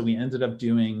there. And so we ended up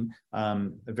doing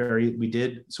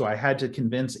so I had to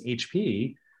convince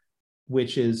HP,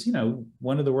 which is,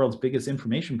 one of the world's biggest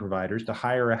information providers, to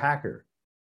hire a hacker,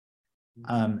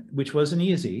 which wasn't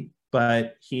easy,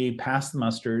 but he passed the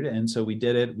mustard. And so we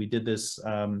did it. We did this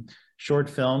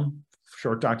short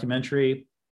documentary.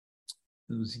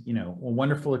 It was, a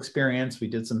wonderful experience. We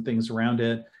did some things around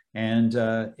it, and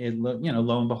lo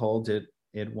and behold,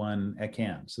 it won at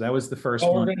Cannes. So that was the first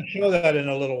one. We're going to show that in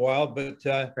a little while, but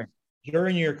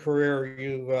during your career,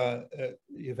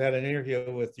 you've had an interview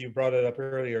with, you brought it up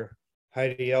earlier,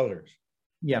 Heidi Elders.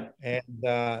 Yeah. And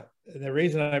the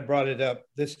reason I brought it up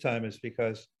this time is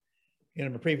because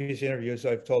in my previous interviews,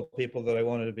 I've told people that I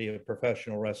wanted to be a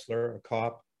professional wrestler, a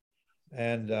cop,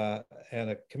 and a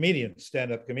comedian,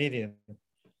 stand-up comedian.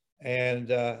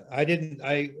 And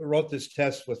I wrote this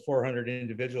test with 400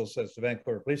 individuals at the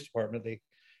Vancouver Police Department. They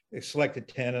selected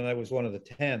 10, and I was one of the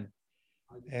 10.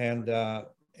 And I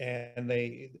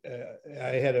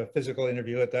had a physical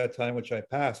interview at that time, which I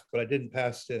passed, but I didn't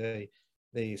pass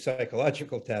the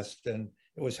psychological test. And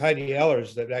it was Heidi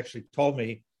Elders that actually told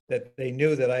me that they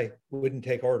knew that I wouldn't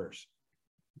take orders.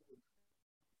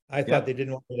 I thought they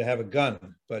didn't want me to have a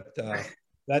gun, but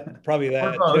that probably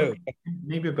that too.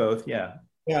 Maybe both, yeah.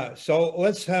 Yeah, so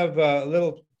let's have a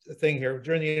little thing here.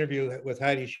 During the interview with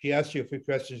Heidi, she asked you a few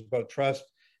questions about trust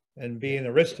and being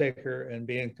a risk taker and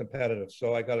being competitive.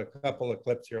 So I got a couple of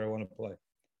clips here I want to play.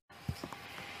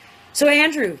 So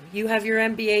Andrew, you have your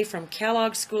MBA from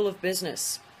Kellogg School of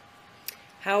Business.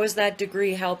 How has that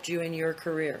degree helped you in your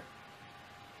career?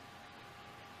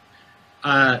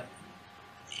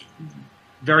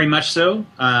 Very much so.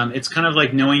 It's kind of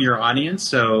like knowing your audience.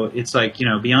 So it's like, you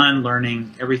know, beyond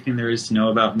learning everything there is to know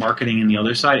about marketing and the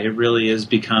other side, it really is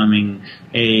becoming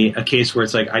a case where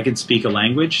it's like I can speak a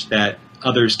language that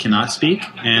others cannot speak.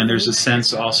 And there's a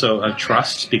sense also of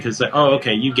trust because, like, oh,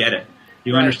 okay, you get it.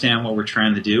 You understand what we're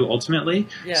trying to do ultimately.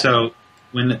 Yeah. So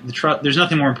when the trust, there's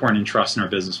nothing more important than trust in our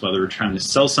business, whether we're trying to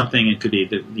sell something, it could be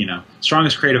the, you know,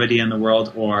 strongest creative idea in the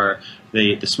world or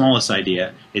the smallest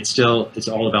idea. It's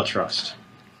all about trust.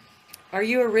 Are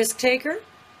you a risk taker?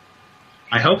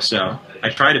 I hope so. I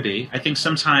try to be. I think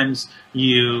sometimes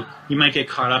you might get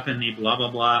caught up in the blah,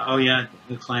 blah, blah. Oh, yeah,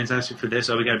 the client's asking for this.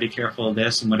 Oh, we got to be careful of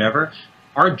this and whatever.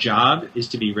 Our job is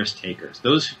to be risk takers.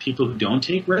 Those people who don't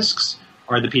take risks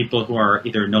are the people who are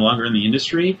either no longer in the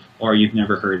industry or you've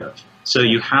never heard of. So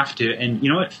you have to, and you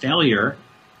know what? Failure,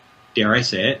 dare I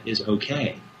say it, is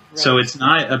okay. Right. So it's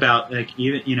not about like,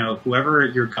 you know, whoever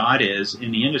your God is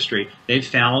in the industry, they've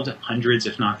failed hundreds,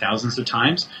 if not thousands of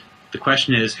times. The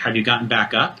question is, have you gotten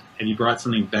back up? Have you brought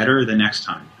something better the next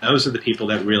time? Those are the people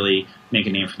that really make a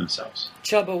name for themselves.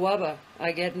 Chubba wubba.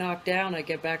 I get knocked down, I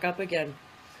get back up again.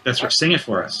 That's right. Sing it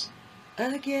for us.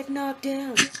 I get knocked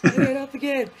down, I get up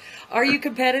again. Are you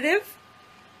competitive?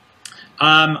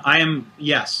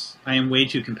 Yes, I am way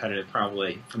too competitive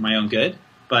probably for my own good,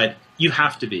 but you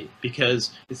have to be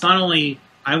because it's not only,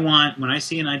 when I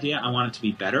see an idea, I want it to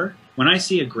be better. When I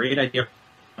see a great idea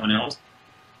from someone else,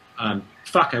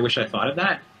 fuck, I wish I thought of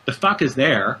that. The fuck is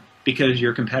there because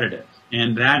you're competitive.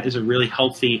 And that is a really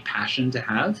healthy passion to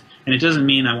have. And it doesn't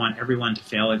mean I want everyone to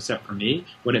fail except for me.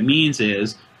 What it means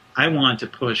is I want to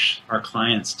push our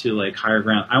clients to like higher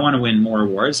ground. I want to win more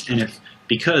awards. And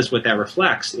because what that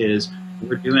reflects is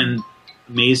we're doing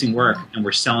amazing work and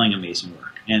we're selling amazing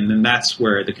work. And then that's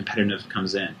where the competitiveness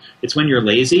comes in. It's when you're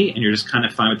lazy and you're just kind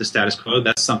of fine with the status quo.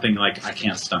 That's something like I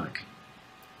can't stomach.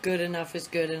 Good enough is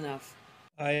good enough.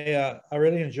 I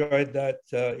really enjoyed that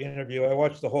interview. I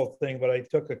watched the whole thing, but I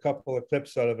took a couple of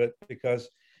clips out of it because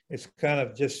it's kind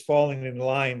of just falling in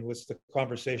line with the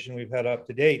conversation we've had up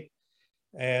to date.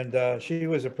 And she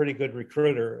was a pretty good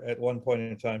recruiter at one point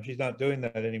in time. She's not doing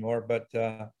that anymore, but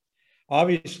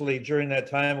obviously during that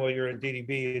time while you're at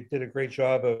DDB, you did a great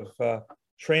job of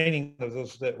training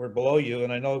those that were below you.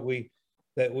 And I know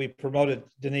that we promoted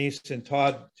Denise and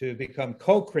Todd to become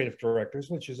co-creative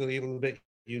directors, which is a little bit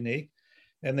unique.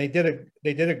 And they did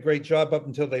a great job up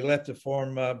until they left to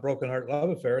form Broken Heart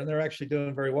Love Affair, and they're actually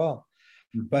doing very well.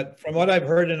 Mm-hmm. But from what I've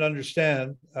heard and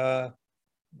understand, I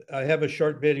have a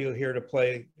short video here to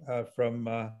play from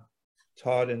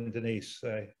Todd and Denise.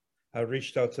 I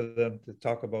reached out to them to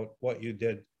talk about what you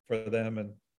did for them.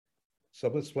 And so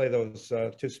let's play those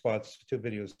two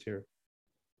videos here.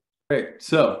 Great.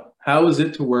 So how was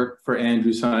it to work for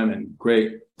Andrew Simon?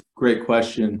 Great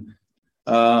question.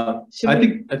 I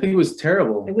think it was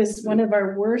terrible. It was one of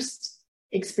our worst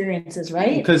experiences,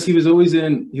 right? Because he was always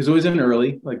in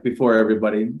early, like before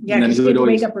everybody. Yeah, because he would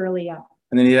wake up early, yeah.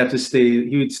 And then he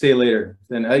would stay later.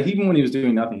 Then even when he was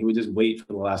doing nothing, he would just wait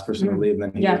for the last person to leave, and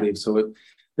then he would leave. So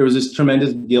there was this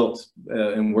tremendous guilt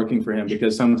in working for him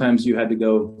because sometimes you had to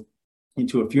go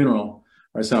into a funeral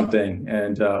or something,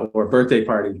 and or a birthday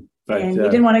party. But, and you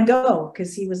didn't want to go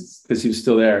because he was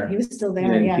still there. He was still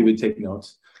there, and he would take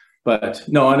notes. But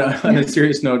no, on a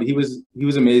serious note, he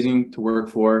was amazing to work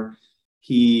for.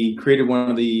 He created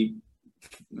one of the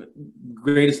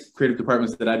greatest creative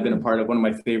departments that I've been a part of, one of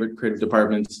my favorite creative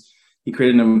departments. He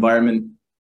created an environment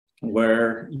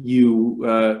where you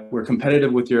were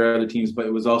competitive with your other teams, but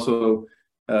it was also,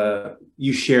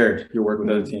 you shared your work with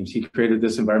other teams. He created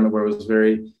this environment where it was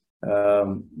very,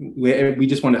 we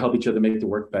just wanted to help each other make the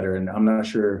work better. And I'm not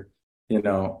sure,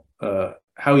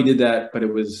 how he did that, but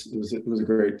it was a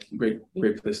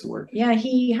great place to work. Yeah,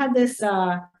 he had this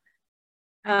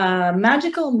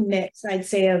magical mix, I'd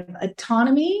say, of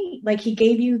autonomy. Like he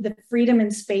gave you the freedom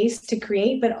and space to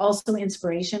create, but also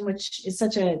inspiration, which is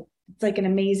it's like an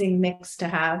amazing mix to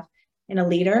have in a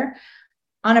leader.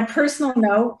 On a personal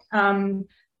note,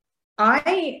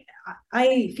 I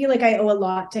feel like I owe a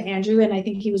lot to Andrew, and I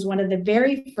think he was one of the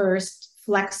very first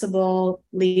flexible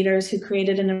leaders who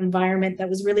created an environment that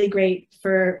was really great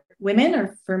for women,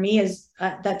 or for me as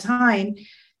at that time,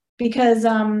 because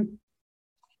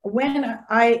when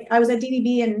I was at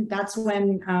DDB, and that's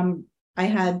when I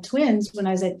had twins when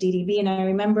I was at DDB, and I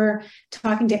remember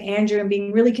talking to Andrew and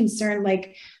being really concerned,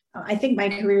 like, I think my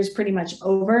career is pretty much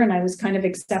over, and I was kind of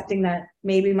accepting that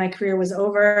maybe my career was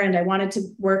over, and I wanted to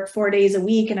work 4 days a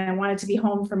week, and I wanted to be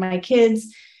home for my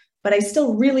kids, but I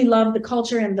still really loved the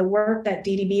culture and the work that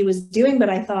DDB was doing, but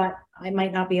I thought I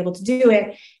might not be able to do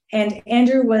it. And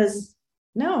Andrew was,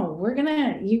 no,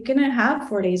 you're gonna have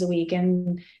 4 days a week,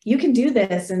 and you can do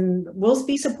this, and we'll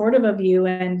be supportive of you.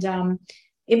 And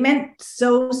it meant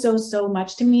so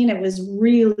much to me. And it was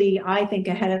really, I think,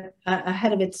 ahead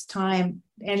of its time.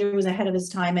 Andrew was ahead of his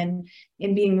time, and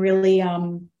in being really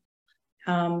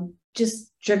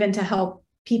just driven to help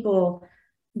people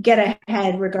get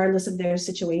ahead regardless of their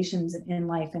situations in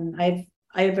life. And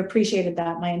I've appreciated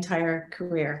that my entire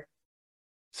career.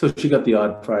 So she got the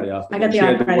odd Friday off. I got the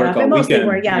odd Friday off. I mostly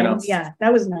work. Yeah, you know? Yeah,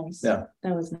 that was nice. Yeah,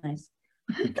 that was nice.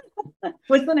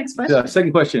 What's the next question?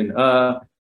 Second question.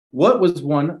 What was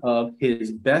one of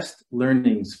his best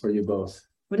learnings for you both?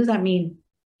 What does that mean?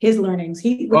 His learnings.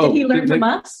 Did he learn from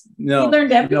us? No, he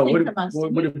learned everything from us.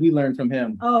 What did we learn from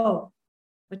him? Oh,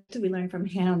 what did we learn from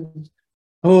him?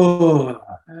 Oh,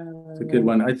 it's a good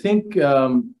one. I think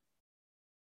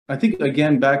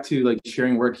again, back to like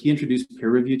sharing work, he introduced peer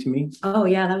review to me. Oh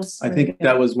yeah, that was. I think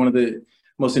that was one of the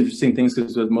most interesting things,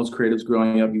 because with most creatives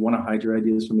growing up, you want to hide your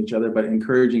ideas from each other, but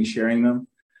encouraging sharing them.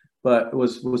 But it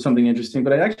was something interesting.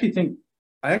 But I actually think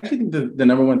the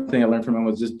number one thing I learned from him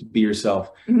was just to be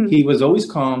yourself. Mm-hmm. He was always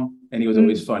calm, and he was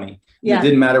always funny. Yeah. It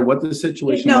didn't matter what the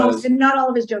situation was. No, not all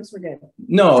of his jokes were good.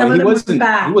 No, he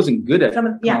wasn't good at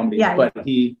comedy, but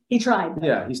he tried.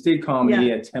 Yeah, he stayed calm. Yeah. He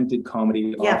attempted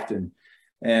comedy often.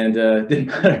 And didn't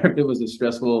matter if it was a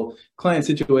stressful client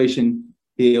situation,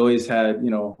 he always had,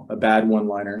 a bad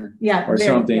one-liner or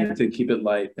something to keep it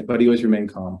light, but he always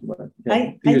remained calm.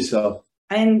 But, be yourself.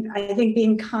 And I think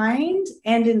being kind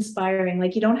and inspiring,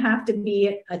 like, you don't have to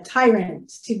be a tyrant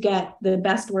to get the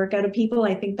best work out of people.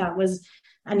 I think that was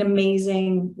an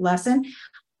amazing lesson.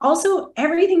 Also,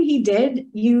 everything he did,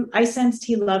 I sensed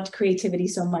he loved creativity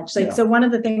so much. So one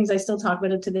of the things I still talk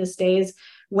about it to this day is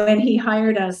when he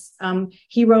hired us,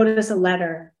 he wrote us a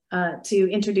letter to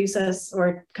introduce us,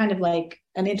 or kind of like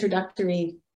an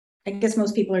introductory, I guess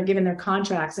most people are given their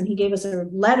contracts, and he gave us a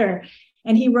letter.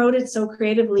 And he wrote it so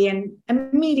creatively, and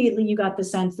immediately you got the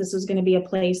sense this was going to be a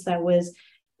place that was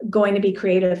going to be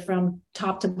creative from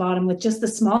top to bottom with just the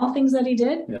small things that he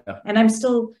did. Yeah. And I'm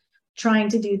still trying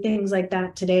to do things like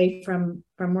that today from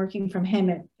working from him.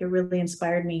 It really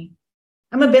inspired me.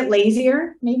 I'm a bit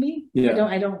lazier, maybe. Yeah.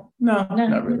 No,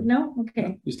 not really. No, okay.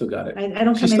 No, you still got it. I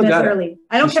don't come in as early.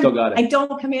 I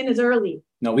don't come in as early.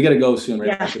 No, we got to go soon,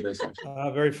 right after this.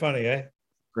 Very funny, eh?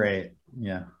 Great.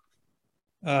 Yeah.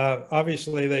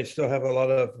 Obviously, they still have a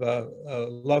lot of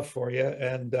love for you,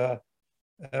 and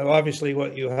obviously,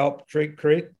 what you helped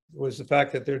create was the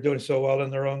fact that they're doing so well in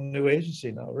their own new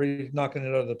agency now, really knocking it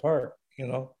out of the park.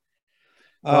 Well,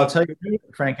 I'll tell you,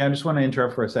 Frank. I just want to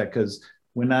interrupt for a sec, because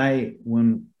when I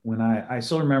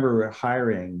still remember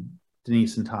hiring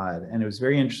Denise and Todd, and it was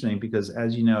very interesting because,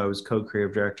 as you know, I was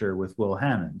co-creative director with Will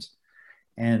Hammond,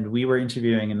 and we were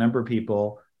interviewing a number of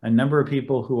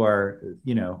people who are,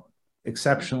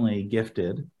 exceptionally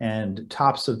gifted and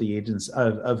tops of the agents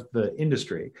of the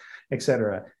industry, et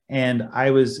cetera. And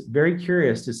I was very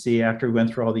curious to see, after we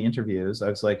went through all the interviews, I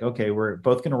was like, okay, we're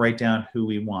both going to write down who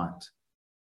we want.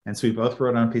 And so we both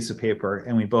wrote on a piece of paper,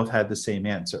 and we both had the same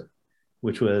answer,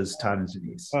 which was Todd and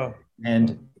Denise. Oh.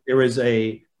 And there was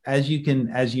as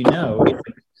you know,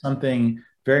 something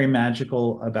very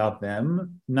magical about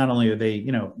them. Not only are they,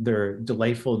 they're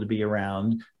delightful to be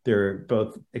around, they're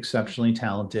both exceptionally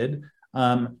talented,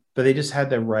 but they just had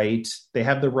the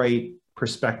right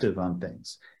perspective on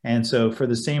things. And so for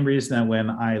the same reason that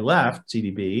when I left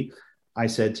CDB, I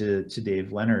said to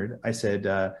Dave Leonard, I said,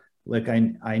 look,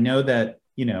 I know that,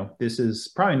 this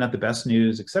is probably not the best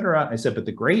news, et cetera. I said, but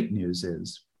the great news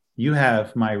is you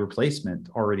have my replacement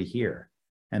already here,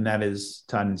 and that is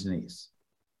Todd and Denise.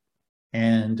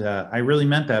 And I really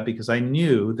meant that, because I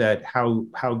knew that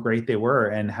how great they were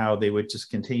and how they would just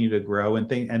continue to grow and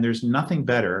think. And there's nothing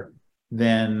better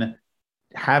than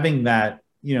having that,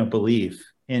 belief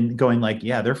in going like,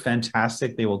 yeah, they're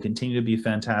fantastic. They will continue to be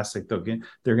fantastic. They're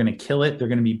going to kill it. They're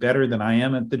going to be better than I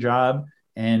am at the job.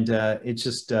 And it's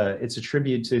just it's a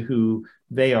tribute to who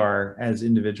they are as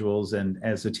individuals and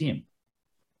as a team.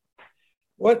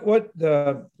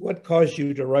 What caused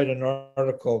you to write an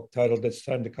article titled "It's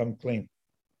Time to Come Clean"?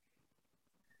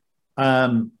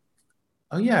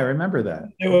 Oh yeah, I remember that.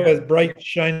 It was bright,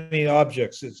 shiny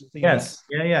objects. Yes.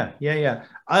 Yeah.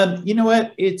 You know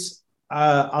what? It's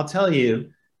I'll tell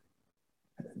you,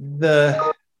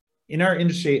 in our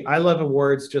industry, I love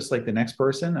awards just like the next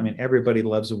person. I mean, everybody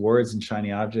loves awards and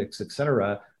shiny objects, et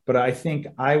cetera. But I think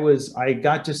I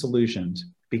got disillusioned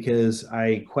because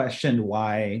I questioned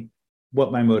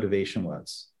what my motivation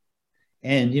was.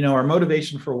 And, our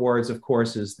motivation for awards, of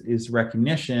course, is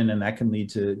recognition, and that can lead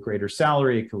to greater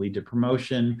salary. It can lead to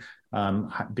promotion,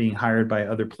 being hired by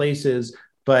other places.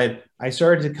 But I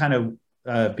started to kind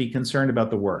of be concerned about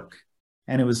the work.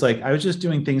 And it was like, I was just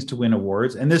doing things to win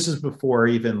awards. And this is before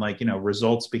even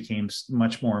results became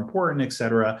much more important, et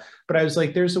cetera. But I was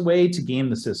like, there's a way to game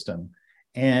the system.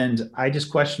 And I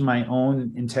just questioned my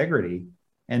own integrity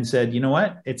and said, you know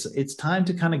what, it's time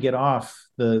to kind of get off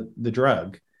the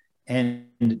drug. And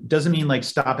it doesn't mean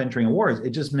stop entering awards.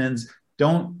 It just means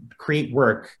don't create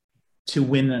work to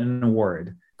win an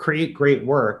award. Create great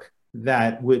work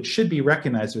that should be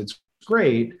recognized. If it's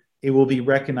great, it will be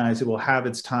recognized. It will have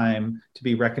its time to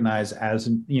be recognized as,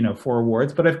 for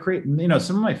awards. But I've created,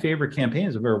 some of my favorite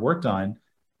campaigns I've ever worked on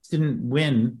didn't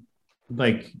win,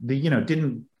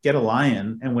 didn't get a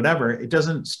lion and whatever. It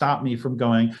doesn't stop me from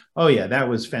going, oh yeah, that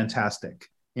was fantastic.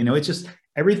 It's just,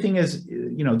 everything is,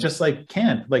 just like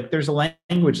Kant, there's a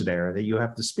language there that you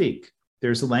have to speak.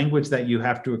 There's a language that you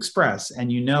have to express, and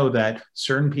that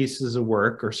certain pieces of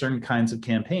work or certain kinds of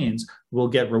campaigns will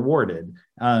get rewarded.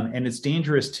 And it's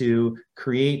dangerous to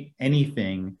create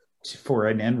anything for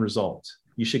an end result.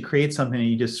 You should create something that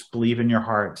you just believe in your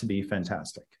heart to be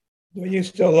fantastic. Well, you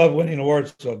still love winning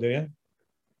awards, though, do you?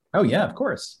 Oh yeah, of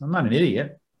course. I'm not an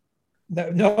idiot.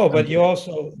 No, but you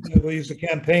also used a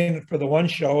campaign for the one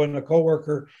show, and a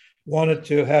coworker wanted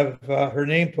to have her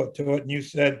name put to it, and you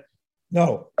said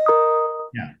no.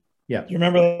 Yeah. Do you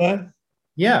remember that?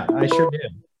 Yeah, I sure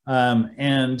did.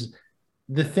 And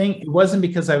the thing, it wasn't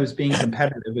because I was being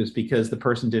competitive, it was because the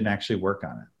person didn't actually work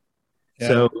on it. Yeah.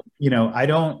 So,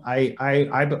 I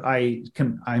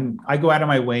go out of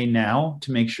my way now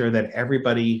to make sure that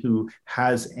everybody who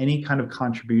has any kind of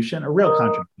contribution, a real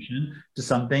contribution to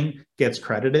something, gets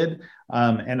credited.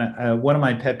 And one of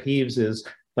my pet peeves is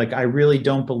I really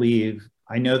don't believe,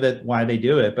 I know that why they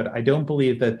do it, but I don't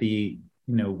believe that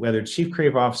whether it's chief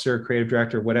creative officer, creative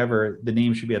director, whatever, the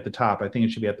name should be at the top. I think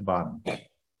it should be at the bottom.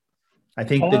 I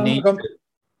think the name,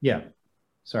 yeah.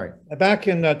 Sorry. Back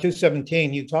in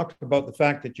 2017, you talked about the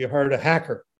fact that you hired a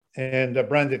hacker and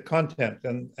branded content.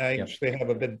 And I actually have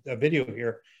a video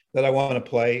here that I want to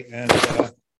play. And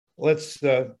let's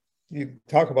you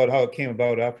talk about how it came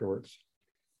about afterwards.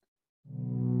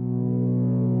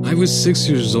 I was 6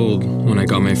 years old when I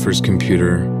got my first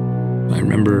computer. I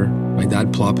remember my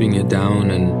dad plopping it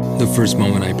down, and the first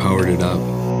moment I powered it up,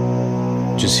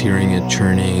 just hearing it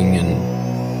churning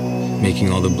and making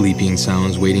all the bleeping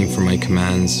sounds, waiting for my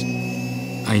commands.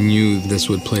 I knew this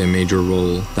would play a major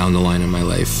role down the line in my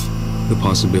life. The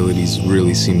possibilities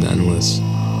really seemed endless.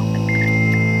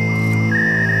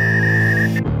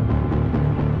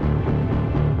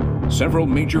 Several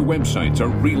major websites are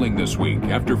reeling this week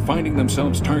after finding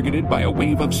themselves targeted by a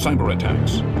wave of cyber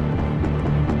attacks.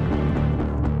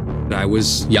 I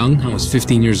was young, I was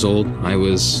 15 years old, I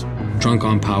was drunk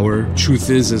on power. Truth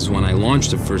is when I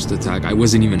launched the first attack, I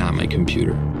wasn't even at my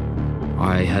computer.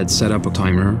 I had set up a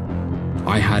timer.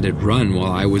 I had it run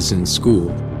while I was in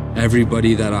school.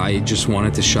 Everybody that I just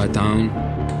wanted to shut down,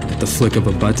 at the flick of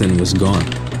a button, was gone.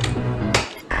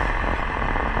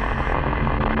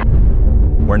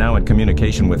 We're now in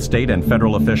communication with state and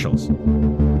federal officials.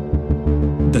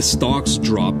 The stocks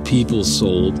dropped, people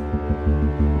sold.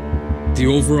 The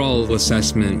overall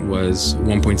assessment was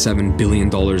 $1.7 billion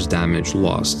damage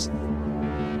lost.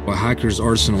 A hacker's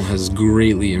arsenal has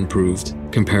greatly improved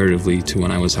comparatively to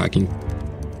when I was hacking.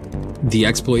 The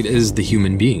exploit is the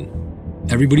human being.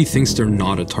 Everybody thinks they're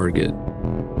not a target.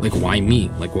 Why me?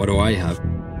 What do I have?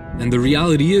 And the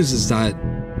reality is that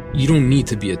you don't need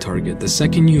to be a target. The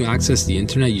second you access the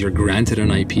internet, you're granted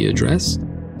an IP address,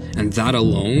 and that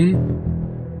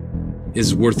alone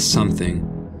is worth something.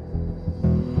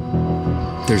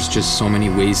 There's just so many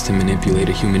ways to manipulate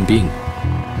a human being.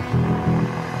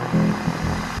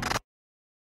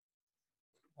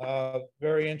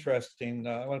 Very interesting.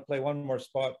 I want to play one more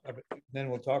spot, then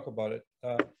we'll talk about it.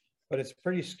 But it's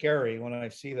pretty scary when I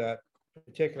see that,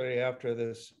 particularly after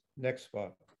this next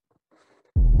spot.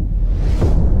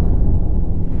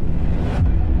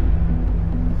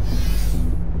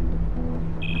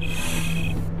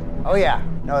 Oh yeah,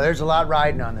 no, there's a lot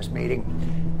riding on this meeting.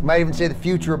 You might even say the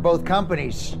future of both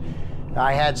companies.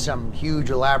 I had some huge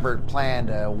elaborate plan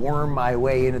to worm my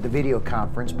way into the video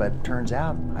conference, but turns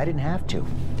out I didn't have to.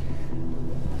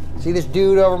 See this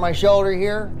dude over my shoulder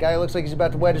here? Guy who looks like he's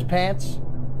about to wet his pants?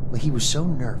 Well, he was so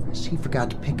nervous, he forgot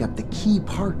to pick up the key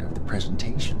part of the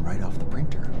presentation right off the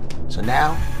printer. So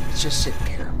now, it's just sitting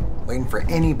here, waiting for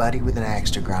anybody with an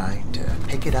axe to grind to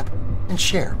pick it up and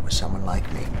share it with someone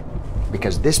like me.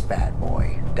 Because this bad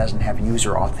boy doesn't have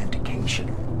user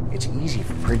authentication. It's easy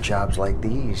for print jobs like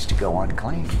these to go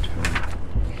unclaimed.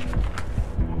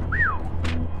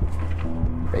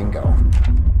 Bingo.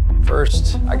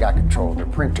 First, I got control of their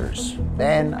printers.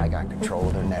 Then, I got control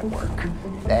of their network.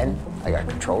 Then, I got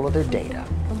control of their data.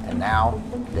 And now,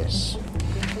 this.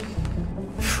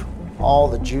 All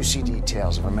the juicy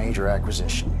details of a major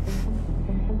acquisition.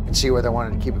 You can see where they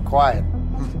wanted to keep it quiet.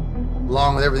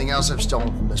 Along with everything else I've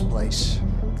stolen from this place.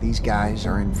 These guys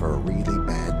are in for a really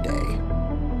bad day.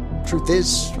 Truth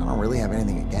is, I don't really have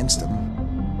anything against them.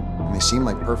 And they seem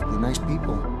like perfectly nice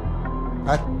people.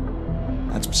 But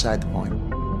that's beside the point.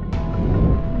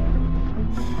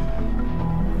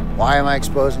 Why am I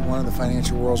exposing one of the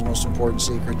financial world's most important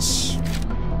secrets?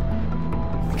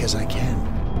 Because I can.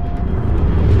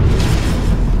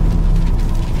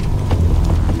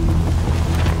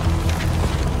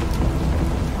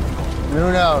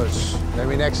 Who knows?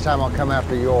 Maybe next time I'll come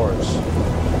after yours.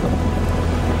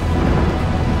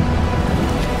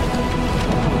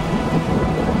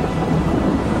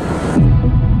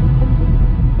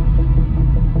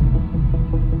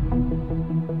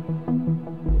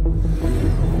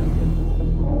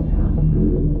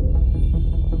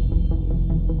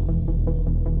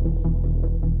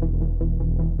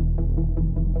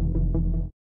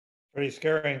 Pretty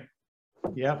scary.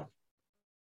 Yeah.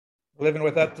 Living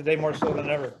with that today more so than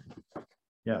ever.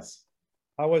 Yes.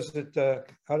 How was it?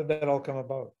 How did that all come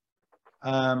about?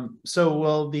 I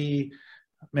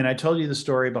told you the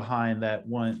story behind that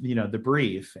one, the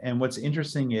brief. And what's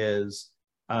interesting is,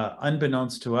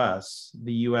 unbeknownst to us,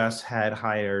 the US had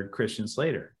hired Christian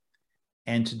Slater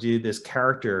and to do this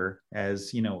character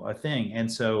as, a thing.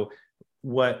 And so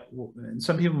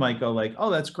some people might go like, oh,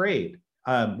 that's great.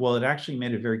 Well, it actually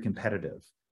made it very competitive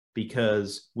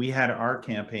because we had our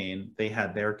campaign, they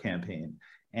had their campaign.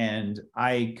 And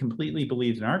I completely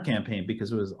believed in our campaign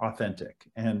because it was authentic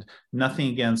and nothing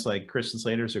against like Christian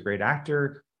Slater's a great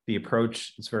actor. The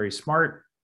approach is very smart.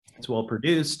 It's well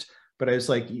produced. But I was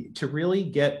like, to really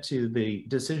get to the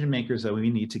decision makers that we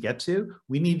need to get to,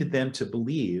 we needed them to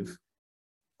believe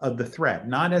of the threat,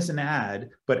 not as an ad,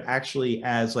 but actually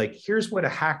as like, here's what a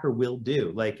hacker will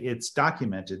do. Like it's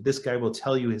documented. This guy will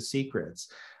tell you his secrets.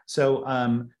 So,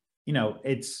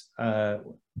 it's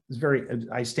very,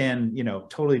 I stand,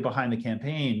 totally behind the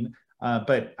campagn.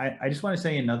 But I just want to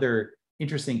say another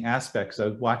interesting aspect.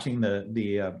 So watching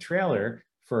the trailer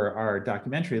for our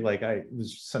documentary, like I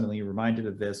was suddenly reminded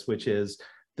of this, which is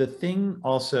the thing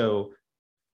also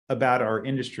about our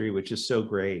industry, which is so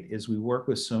great, is we work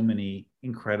with so many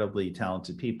incredibly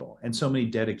talented people and so many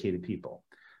dedicated people.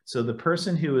 So the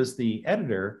person who is the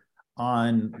editor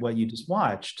on what you just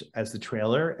watched as the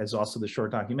trailer, as also the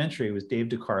short documentary, was Dave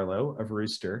DiCarlo of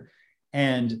Rooster.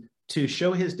 And to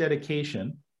show his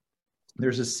dedication,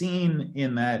 there's a scene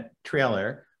in that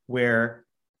trailer where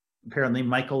apparently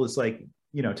Michael is like,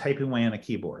 typing away on a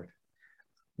keyboard.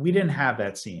 We didn't have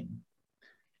that scene.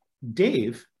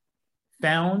 Dave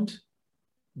found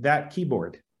that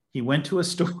keyboard. He went to a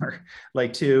store,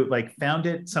 found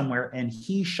it somewhere, and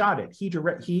he shot it.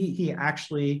 He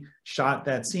actually shot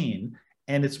that scene,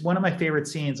 and it's one of my favorite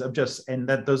scenes of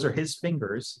those are his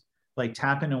fingers like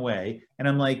tapping away, and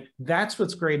I'm like, that's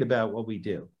what's great about what we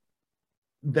do.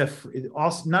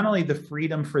 Also, not only the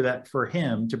freedom for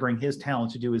him to bring his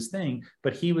talent to do his thing,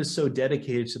 but he was so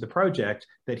dedicated to the project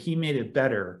that he made it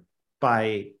better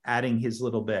by adding his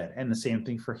little bit. And the same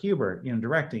thing for Hubert,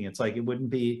 directing. It's like, it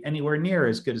wouldn't be anywhere near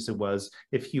as good as it was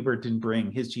if Hubert didn't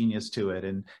bring his genius to it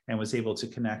and was able to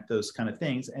connect those kind of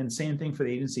things. And same thing for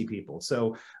the agency people.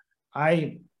 So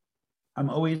I'm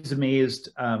always amazed.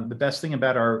 The best thing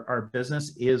about our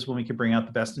business is when we can bring out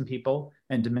the best in people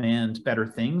and demand better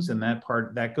things. And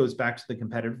that goes back to the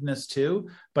competitiveness too.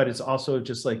 But it's also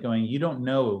just like going,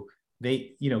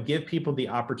 give people the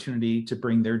opportunity to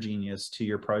bring their genius to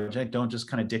your project. Don't just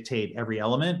kind of dictate every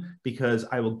element, because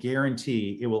I will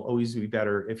guarantee it will always be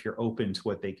better if you're open to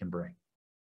what they can bring.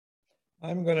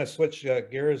 I'm going to switch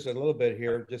gears a little bit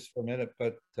here just for a minute,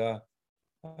 but I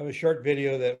have a short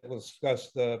video that will discuss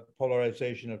the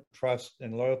polarization of trust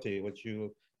and loyalty, which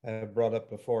you have brought up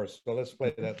before. So let's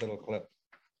play that little clip.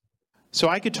 So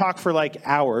I could talk for like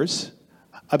hours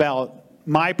about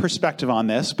my perspective on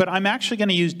this, but I'm actually going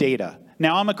to use data.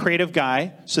 Now, I'm a creative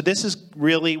guy, so this is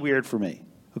really weird for me,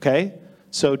 okay?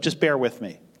 So just bear with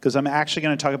me, because I'm actually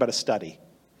going to talk about a study.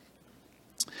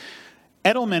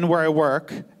 Edelman, where I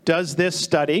work, does this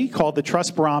study called the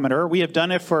Trust Barometer. We have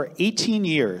done it for 18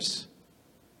 years.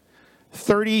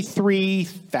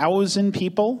 33,000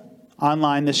 people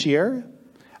online this year,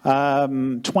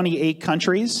 28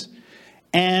 countries.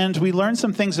 And we learned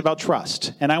some things about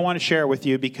trust. And I want to share it with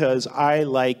you because I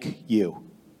like you.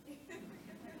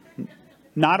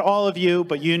 Not all of you,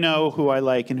 but you know who I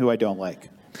like and who I don't like.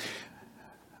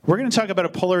 We're going to talk about a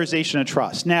polarization of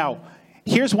trust. Now,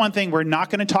 here's one thing we're not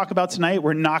going to talk about tonight.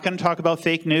 We're not going to talk about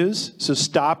fake news. So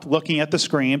stop looking at the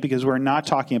screen because we're not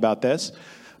talking about this.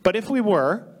 But if we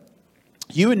were,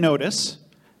 you would notice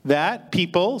that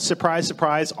people, surprise,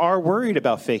 surprise, are worried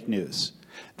about fake news.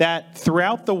 That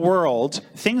throughout the world,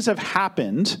 things have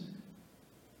happened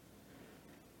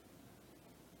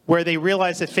where they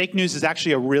realize that fake news is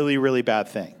actually a really, really bad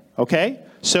thing, okay?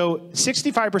 So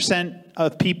 65%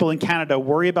 of people in Canada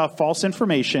worry about false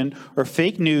information or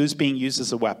fake news being used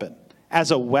as a weapon.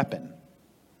 As a weapon.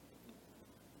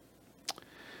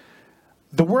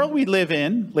 The world we live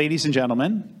in, ladies and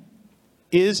gentlemen,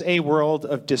 is a world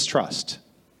of distrust.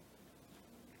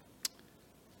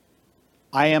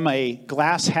 I am a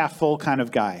glass half full kind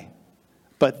of guy,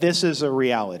 but this is a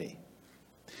reality.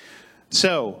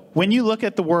 So when you look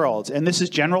at the world, and this is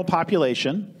general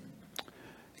population,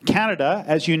 Canada,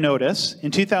 as you notice,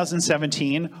 in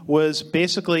 2017 was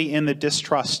basically in the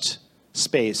distrust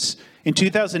space. In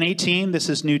 2018, this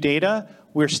is new data,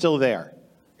 we're still there.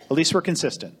 At least we're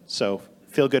consistent, so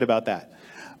feel good about that.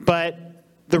 But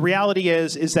the reality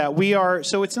is that we are,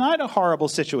 so it's not a horrible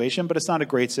situation, but it's not a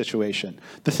great situation.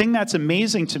 The thing that's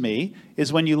amazing to me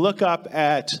is when you look up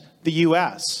at the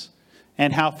US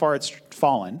and how far it's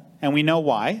fallen, and we know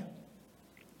why.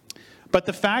 But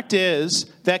the fact is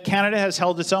that Canada has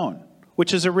held its own,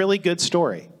 which is a really good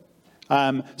story.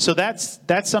 So that's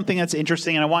something that's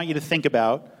interesting, and I want you to think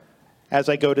about as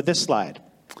I go to this slide.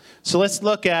 So let's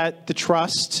look at the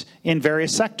trust in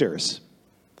various sectors.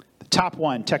 The top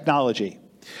one, technology.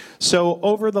 So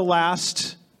over the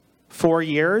last 5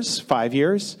 years,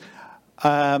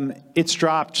 it's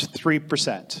dropped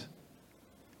 3%.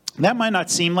 That might not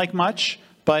seem like much,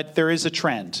 but there is a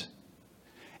trend.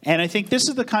 And I think this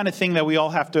is the kind of thing that we all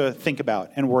have to think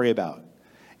about and worry about.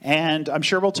 And I'm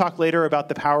sure we'll talk later about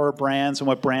the power of brands and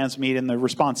what brands mean and the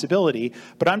responsibility,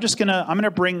 but I'm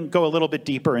gonna go a little bit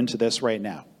deeper into this right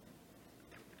now.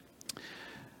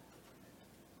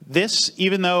 This,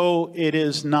 even though it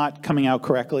is not coming out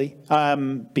correctly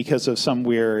because of some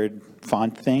weird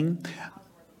font thing,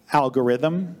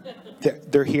 algorithm,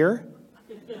 they're here.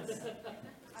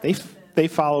 They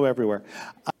follow everywhere.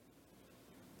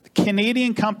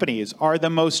 Canadian companies are the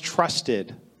most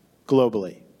trusted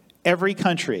globally. Every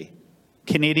country,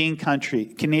 Canadian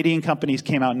companies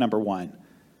came out number one.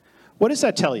 What does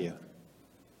that tell you?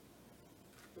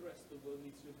 The rest of the world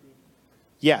needs to improve.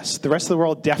 Yes, the rest of the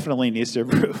world definitely needs to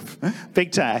improve,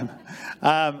 big time.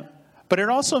 But it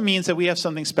also means that we have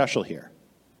something special here.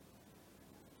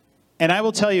 And I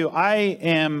will tell you, I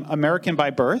am American by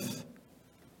birth,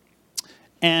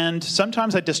 and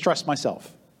sometimes I distrust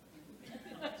myself.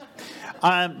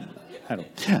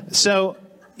 So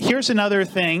here's another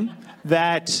thing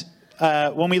that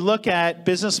when we look at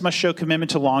business must show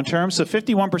commitment to long term, so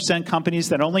 51% companies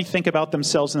that only think about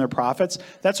themselves and their profits,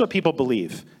 that's what people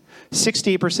believe.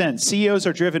 68% CEOs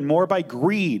are driven more by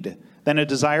greed than a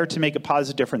desire to make a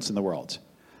positive difference in the world.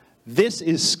 This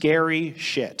is scary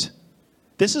shit.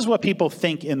 This is what people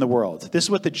think in the world. This is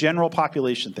what the general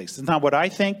population thinks. It's not what I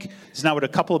think. It's not what a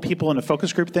couple of people in a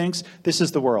focus group thinks. This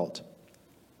is the world.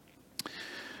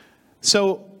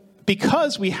 So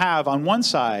because we have, on one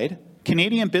side,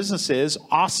 Canadian businesses,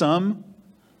 awesome,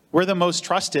 we're the most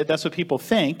trusted, that's what people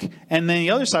think, and then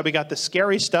the other side, we got the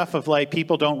scary stuff of like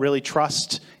people don't really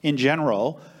trust in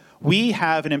general, we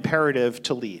have an imperative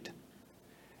to lead.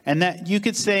 And that you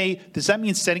could say, does that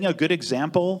mean setting a good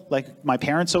example like my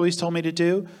parents always told me to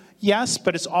do? Yes,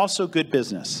 but it's also good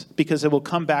business because it will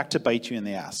come back to bite you in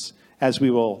the ass, as we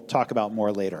will talk about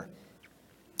more later.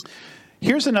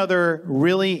 Here's another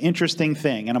really interesting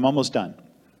thing, and I'm almost done.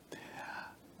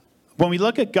 When we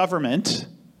look at government,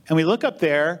 and we look up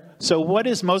there, so what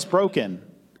is most broken?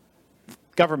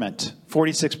 Government,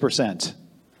 46%.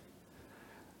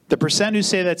 The percent who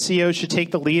say that CEOs should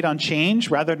take the lead on change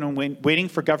rather than waiting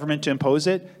for government to impose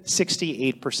it,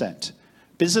 68%.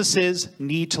 Businesses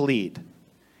need to lead.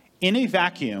 In a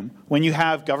vacuum, when you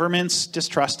have governments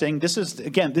distrusting, this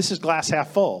is glass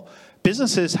half full.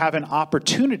 Businesses have an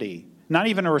opportunity, not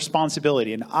even a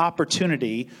responsibility, an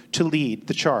opportunity to lead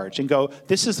the charge and go,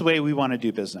 this is the way we want to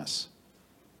do business.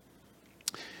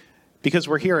 Because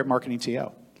we're here at Marketing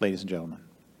TO, ladies and gentlemen.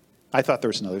 I thought there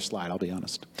was another slide, I'll be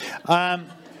honest.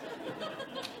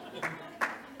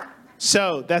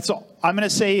 So that's all. I'm going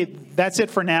to say that's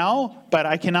it for now, but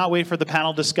I cannot wait for the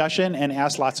panel discussion and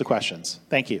ask lots of questions.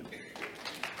 Thank you.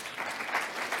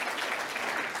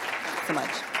 So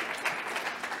much.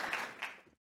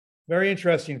 Very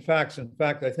interesting facts. In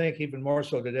fact, I think even more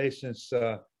so today since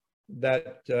by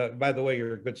the way,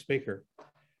 you're a good speaker.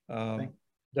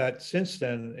 That since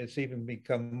then, it's even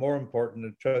become more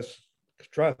important to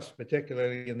trust,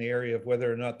 particularly in the area of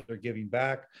whether or not they're giving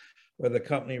back, whether the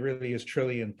company really is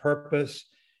truly in purpose.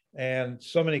 And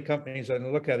so many companies, I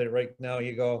look at it right now,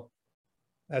 you go,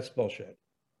 that's bullshit.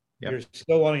 Yep. You're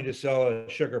still wanting to sell a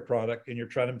sugar product and you're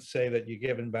trying to say that you're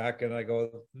giving back. And I go,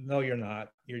 no, you're not.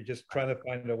 You're just trying to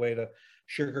find a way to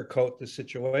sugarcoat the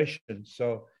situation.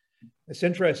 So it's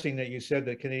interesting that you said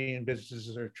that Canadian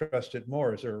businesses are trusted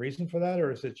more. Is there a reason for that?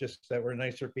 Or is it just that we're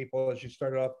nicer people as you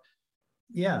started off?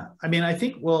 Yeah, I mean, I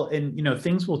think, well, and you know,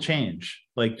 things will change.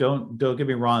 Like, don't get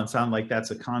me wrong, sound like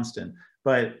that's a constant.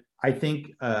 But I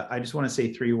think I just want to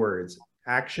say 3 words: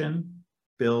 action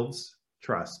builds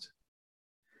trust.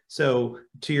 So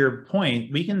to your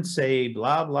point, we can say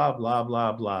blah, blah, blah,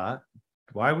 blah, blah.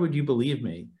 Why would you believe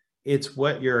me? It's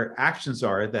what your actions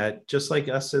are that, just like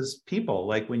us as people,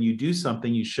 like when you do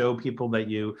something, you show people that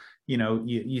you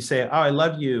say, oh, I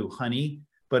love you, honey.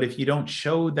 But if you don't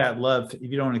show that love, if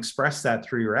you don't express that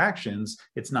through your actions,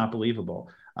 it's not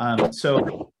believable.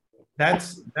 So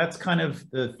that's kind of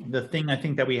the thing I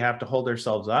think that we have to hold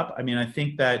ourselves up. I mean, I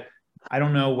think that, I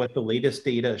don't know what the latest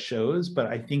data shows, but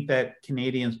I think that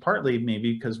Canadians, partly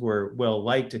maybe because we're well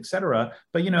liked, et cetera,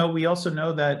 but we also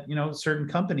know that certain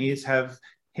companies have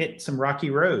hit some rocky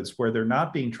roads where they're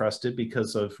not being trusted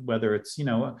because of whether it's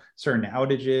certain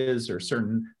outages or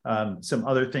certain some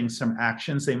other things, some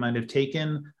actions they might have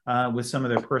taken with some of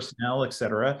their personnel, et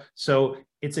cetera. So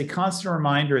it's a constant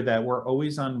reminder that we're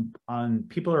always on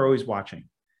people are always watching.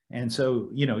 And so,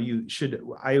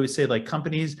 I always say, like,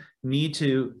 companies need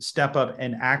to step up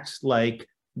and act like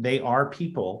they are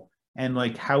people. And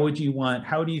like, how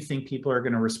do you think people are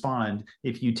going to respond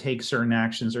if you take certain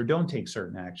actions or don't take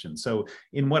certain actions? So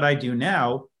in what I do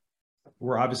now,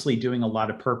 we're obviously doing a lot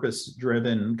of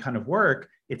purpose-driven kind of work.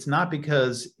 It's not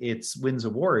because it wins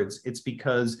awards. It's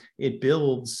because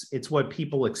it's what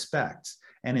people expect.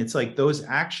 And it's like those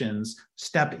actions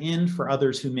step in for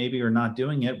others who maybe are not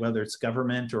doing it, whether it's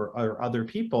government or other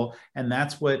people. And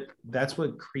that's what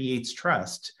creates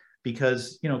trust,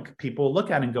 because people look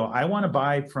at it and go, I want to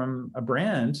buy from a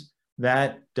brand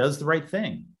that does the right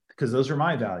thing, because those are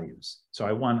my values. So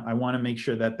I want to make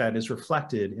sure that that is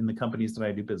reflected in the companies that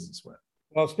I do business with.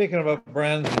 Well, speaking about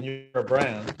brands and your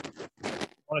brand, I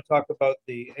want to talk about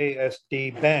the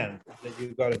ASD band that you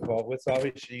got involved with.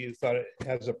 Obviously, you thought it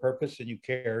has a purpose and you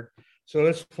cared. So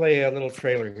let's play a little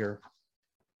trailer here.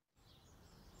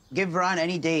 Give Ron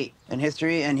any date in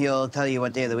history and he'll tell you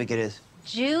what day of the week it is.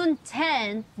 June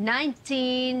 10th,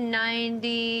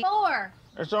 1994.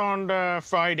 It's on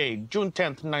Friday, June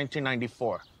 10th,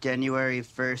 1994. January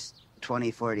 1st,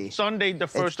 2040. Sunday, the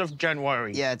 1st of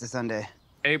January. Yeah, it's a Sunday.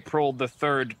 April the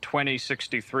 3rd,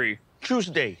 2063.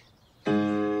 Tuesday.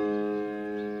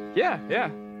 Yeah.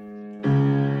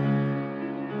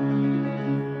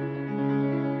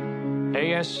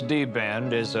 ASD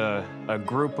Band is a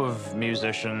group of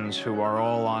musicians who are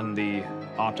all on the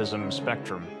autism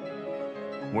spectrum.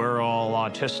 We're all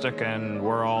autistic and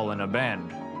we're all in a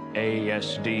band,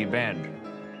 ASD Band.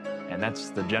 And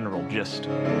that's the general gist.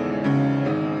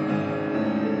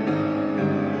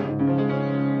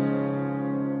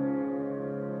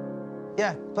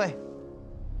 Yeah, play.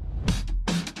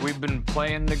 We've been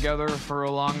playing together for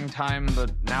a long time,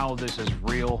 but now this is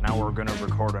real. Now we're gonna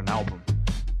record an album.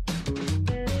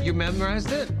 You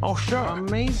memorized it? Oh, sure.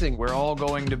 Amazing. We're all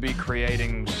going to be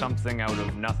creating something out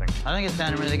of nothing. I think it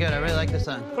sounded really good. I really like this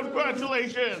song.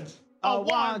 Congratulations!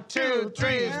 1, 2,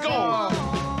 3, go!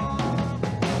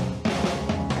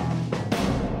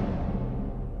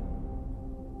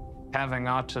 Having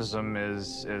autism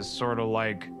is sort of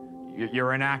like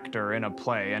you're an actor in a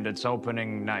play and it's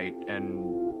opening night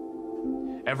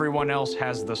and everyone else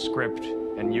has the script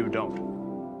and you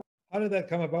don't. How did that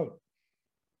come about?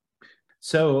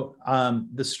 So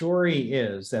the story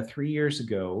is that 3 years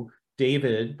ago,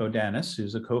 David Bodanis,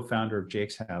 who's a co-founder of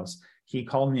Jake's House, he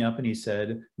called me up and he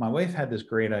said, my wife had this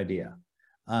great idea.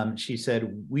 She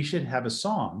said, we should have a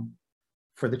song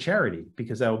for the charity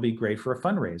because that will be great for a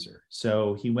fundraiser.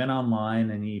 So he went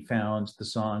online and he found the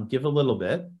song Give a Little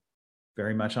Bit,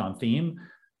 very much on theme.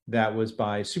 That was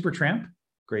by Supertramp,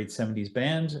 great 70s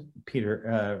band,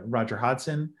 Roger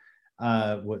Hodgson,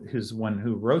 who's the one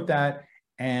who wrote that.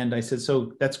 And I said,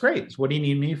 so that's great. What do you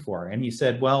need me for? And he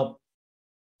said, well,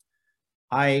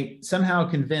 I somehow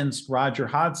convinced Roger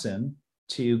Hodgson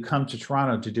to come to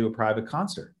Toronto to do a private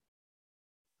concert.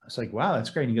 I was like, wow, that's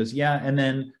great. And he goes, yeah. And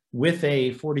then with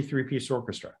a 43-piece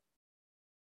orchestra.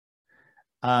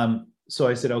 So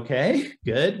I said, okay,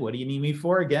 good. What do you need me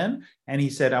for again? And he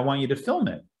said, I want you to film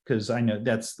it because I know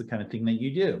that's the kind of thing that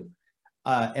you do.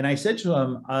 And I said to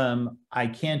him, I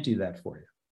can't do that for you.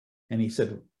 And he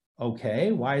said,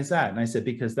 okay, why is that? And I said,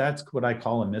 because that's what I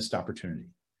call a missed opportunity.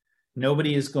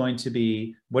 Nobody is going to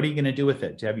be, what are you going to do with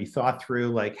it? Have you thought through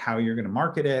like how you're going to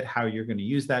market it, how you're going to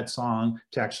use that song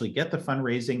to actually get the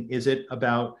fundraising? Is it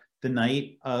about the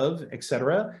night of, et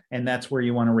cetera? And that's where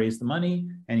you want to raise the money.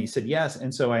 And he said, yes.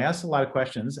 And so I asked a lot of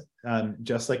questions,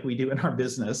 just like we do in our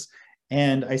business.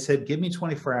 And I said, give me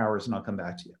 24 hours and I'll come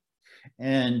back to you.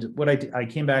 And what I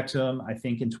came back to him, I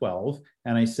think in 12,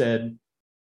 and I said,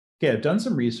 okay, I've done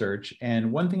some research.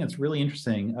 And one thing that's really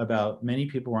interesting about many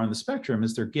people who are on the spectrum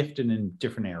is they're gifted in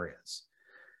different areas.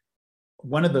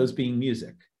 One of those being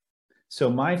music.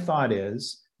 So my thought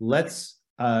is, let's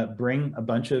bring a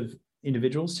bunch of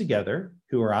individuals together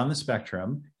who are on the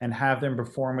spectrum and have them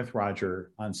perform with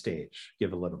Roger on stage,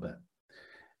 give a little bit.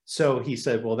 So he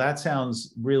said, well, that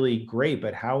sounds really great,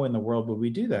 but how in the world would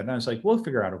we do that? And I was like, we'll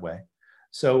figure out a way.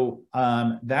 So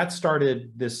that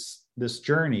started this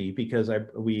journey because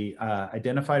we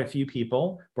identified a few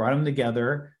people, brought them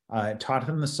together, taught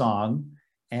them the song,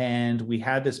 and we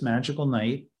had this magical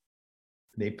night.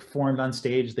 They performed on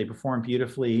stage. They performed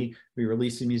beautifully. We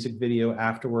released a music video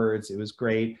afterwards. It was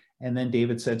great. And then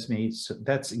David said to me, so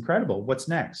that's incredible. What's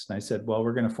next? And I said, well,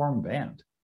 we're going to form a band.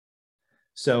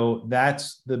 So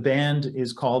the band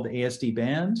is called ASD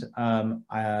Band.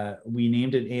 We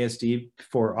named it ASD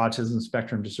for Autism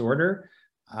Spectrum Disorder.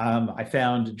 I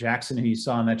found Jackson, who you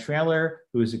saw in that trailer,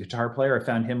 who is a guitar player. I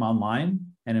found him online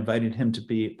and invited him to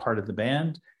be part of the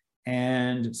band.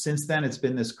 And since then, it's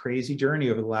been this crazy journey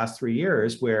over the last 3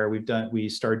 years where we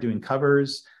started doing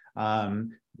covers,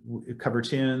 cover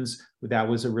tunes. That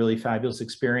was a really fabulous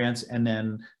experience. And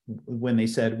then when they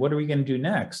said, what are we going to do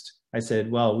next? I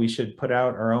said, well, we should put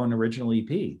out our own original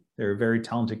EP. They're a very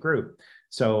talented group.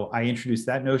 So I introduced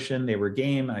that notion. They were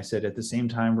game. I said, at the same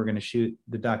time, we're going to shoot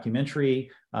the documentary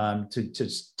to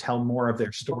tell more of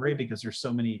their story because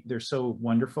they're so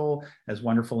wonderful as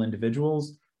wonderful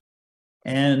individuals.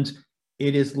 And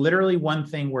it is literally one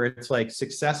thing where it's like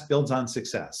success builds on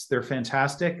success. They're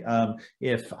fantastic.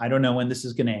 If I don't know when this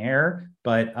is going to air,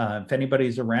 but if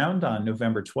anybody's around on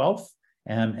November 12th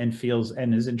and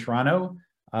is in Toronto,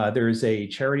 there is a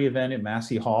charity event at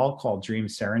Massey Hall called Dream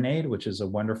Serenade, which is a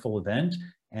wonderful event.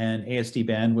 And ASD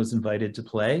Band was invited to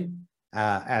play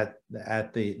at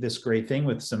this great thing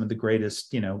with some of the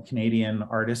greatest, Canadian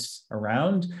artists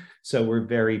around. So we're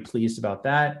very pleased about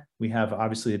that. We have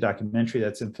obviously a documentary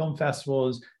that's in film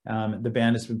festivals. The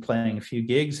band has been playing a few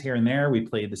gigs here and there. We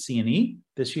played the C&E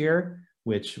this year,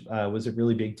 which was a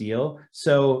really big deal.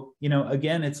 So,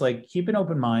 again, it's like keep an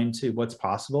open mind to what's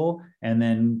possible and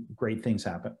then great things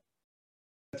happen.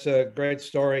 That's a great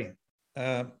story.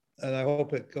 And I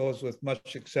hope it goes with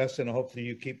much success, and hopefully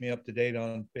you keep me up to date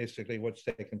on basically what's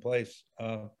taking place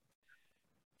for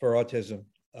autism.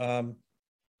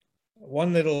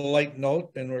 One little light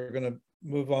note, and we're going to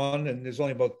move on, and there's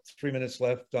only about 3 minutes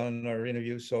left on our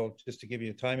interview, so just to give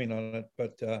you a timing on it,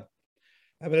 but I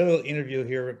have a little interview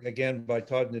here again by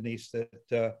Todd and Denise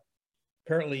that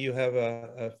apparently you have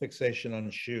a fixation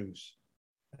on shoes,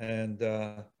 and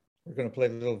we're going to play a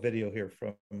little video here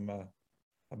from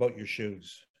about your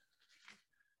shoes.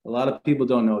 A lot of people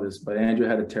don't know this, but Andrew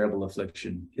had a terrible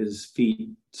affliction. His feet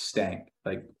stank,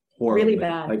 like horribly, really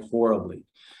bad, like horribly.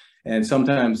 And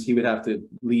sometimes he would have to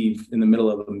leave in the middle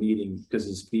of a meeting because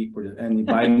his feet were, and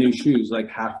buy new shoes like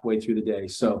halfway through the day.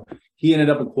 So he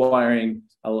ended up acquiring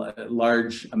a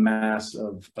large mass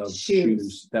of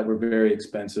shoes that were very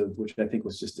expensive, which I think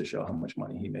was just to show how much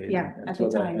money he made. Yeah, at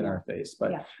the time, in our face.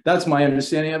 But that's my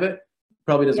understanding of it.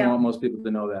 Probably doesn't want most people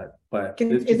to know that. But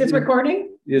is this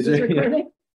recording? Is this recording? Yeah.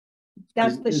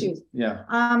 That's the shoes. Yeah.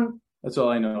 That's all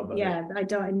I know about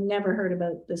it. I never heard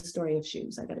about the story of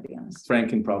shoes. I got to be honest. Frank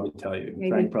can probably tell you. Maybe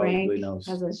Frank probably knows.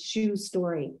 Has a shoe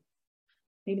story.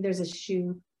 Maybe there's a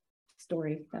shoe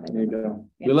story that I don't There you know. go.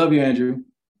 Yeah. We love you, Andrew.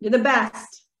 You're the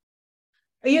best.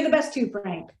 Are you the best too,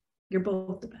 Frank? You're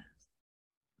both the best.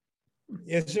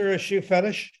 Is there a shoe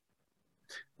fetish?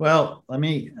 Well,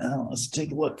 let's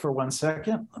take a look for 1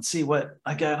 second. Let's see what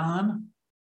I got on.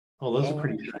 Oh, those are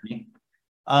pretty shiny.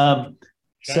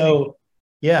 So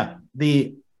yeah,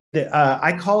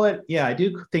 I call it, I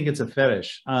do think it's a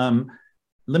fetish.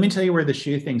 Let me tell you where the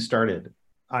shoe thing started.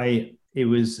 it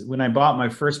was when I bought my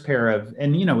first pair of,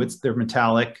 and you know, they're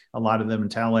metallic, a lot of them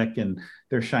metallic, and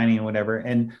they're shiny and whatever.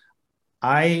 And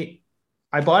I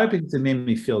bought it because it made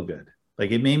me feel good.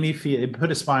 Like it made me feel, it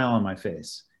put a smile on my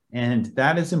face. And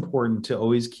that is important to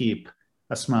always keep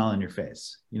a smile on your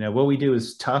face. You know, what we do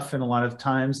is tough and a lot of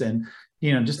times, and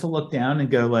you know, just to look down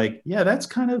and go like, yeah, that's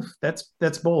kind of,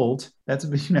 that's bold. That's,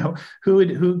 you know,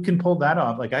 who can pull that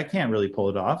off? Like I can't really pull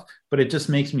it off, but it just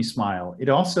makes me smile. It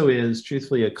also is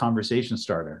truthfully a conversation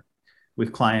starter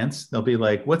with clients. They'll be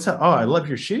like, what's up? Oh, I love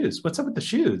your shoes. What's up with the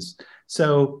shoes?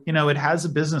 So, you know, it has a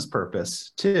business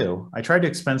purpose too. I tried to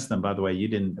expense them, by the way, you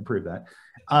didn't approve that.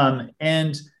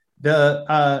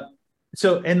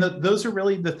 Those are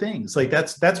really the things, like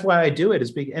that's why I do it,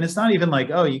 is big. And it's not even like,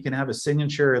 oh, you can have a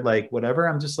signature, like whatever.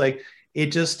 I'm just like, it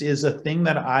just is a thing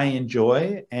that I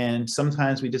enjoy. And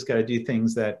sometimes we just got to do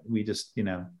things that we just, you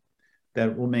know,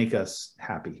 that will make us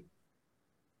happy.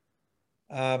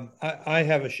 I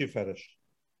have a shoe fetish.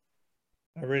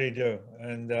 I really do.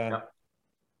 And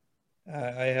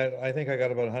I think I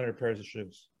got about 100 pairs of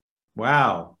shoes.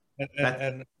 Wow.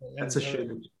 That's a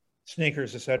shoe.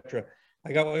 Sneakers, etc.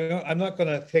 I'm not going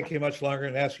to take you much longer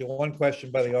and ask you one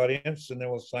question by the audience, and then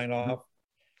we'll sign off.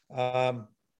 How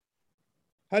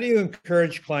do you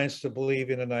encourage clients to believe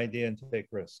in an idea and to take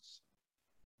risks?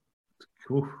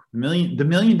 Ooh, the $1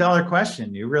 million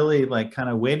question. You really like kind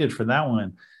of waited for that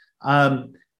one.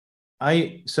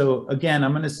 So again,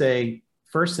 I'm going to say,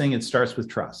 first thing, it starts with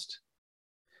trust.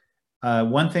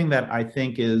 One thing that I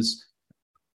think is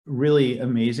really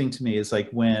amazing to me is like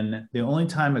when the only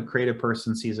time a creative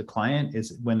person sees a client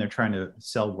is when they're trying to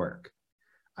sell work.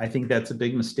 I think that's a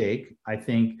big mistake. I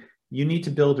think you need to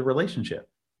build a relationship,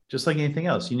 just like anything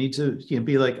else. You need to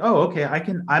be like, oh, okay,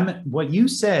 what you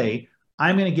say,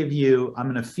 I'm going to give you, I'm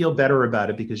going to feel better about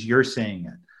it because you're saying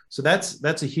it. So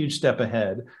that's a huge step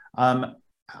ahead.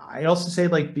 I also say,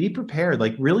 like, be prepared,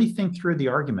 like really think through the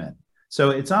argument.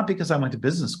 So it's not because I went to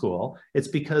business school. It's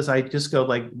because I just go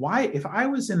like, why, if I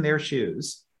was in their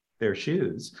shoes,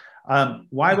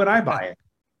 why would I buy it?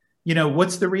 You know,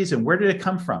 what's the reason? Where did it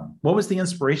come from? What was the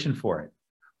inspiration for it?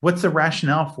 What's the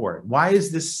rationale for it? Why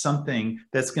is this something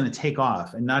that's going to take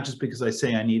off? And not just because I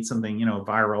say I need something, you know,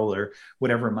 viral or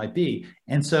whatever it might be.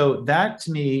 And so that,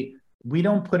 to me, we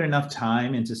don't put enough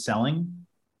time into selling.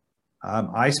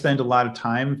 I spend a lot of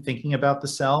time thinking about the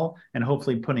sell and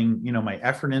hopefully putting, you know, my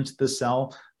effort into the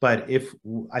sell. But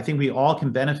I think we all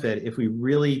can benefit if we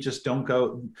really just don't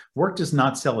go, work does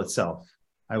not sell itself.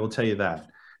 I will tell you that.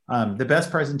 The best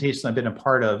presentations I've been a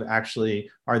part of actually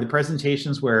are the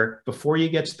presentations where before you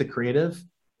get to the creative,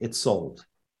 it's sold.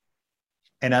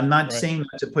 And I'm not saying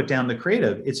to put down the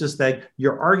creative. It's just that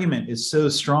your argument is so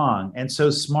strong and so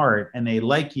smart and they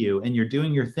like you and you're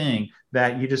doing your thing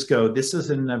that you just go, this is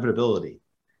an inevitability.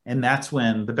 And that's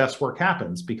when the best work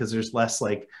happens, because there's less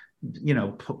like, you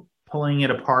know, pulling it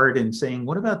apart and saying,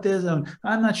 what about this? I'm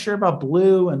not sure about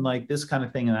blue and like this kind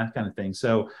of thing and that kind of thing.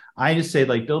 So I just say,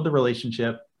 like, build the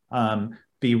relationship,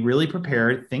 be really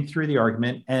prepared, think through the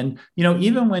argument. And, you know,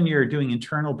 even when you're doing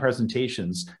internal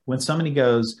presentations, when somebody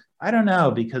goes, I don't know,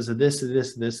 because of this,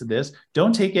 this,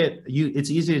 don't take it.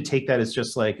 It's easy to take that as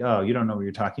just like, oh, you don't know what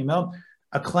you're talking about.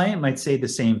 A client might say the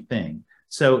same thing.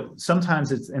 So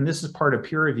sometimes and this is part of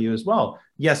peer review as well.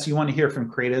 Yes, you want to hear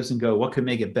from creatives and go, what could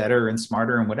make it better and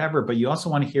smarter and whatever, but you also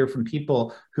want to hear from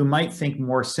people who might think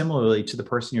more similarly to the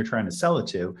person you're trying to sell it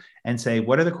to and say,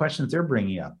 what are the questions they're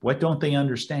bringing up? What don't they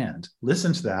understand?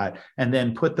 Listen to that and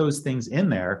then put those things in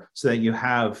there so that you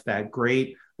have that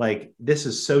great, like, this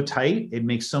is so tight, it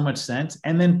makes so much sense.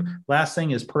 And then last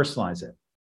thing is personalize it.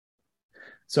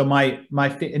 So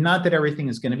not that everything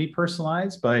is going to be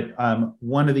personalized, but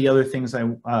one of the other things I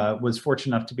was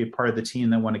fortunate enough to be a part of the team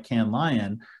that won a Cannes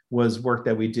Lion was work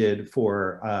that we did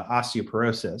for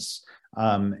osteoporosis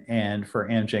and for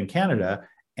Amgen Canada.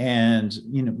 And,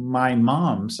 you know, my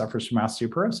mom suffers from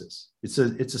osteoporosis. It's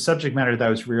a subject matter that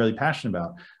I was really passionate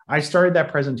about. I started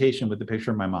that presentation with the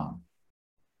picture of my mom.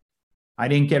 I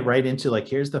didn't get right into like,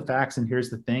 here's the facts and here's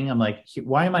the thing. I'm like,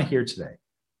 why am I here today?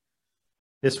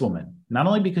 This woman, not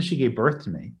only because she gave birth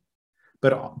to me,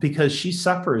 but because she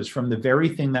suffers from the very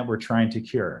thing that we're trying to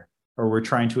cure or we're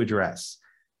trying to address.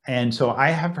 And so I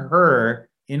have her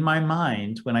in my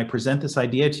mind when I present this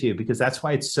idea to you, because that's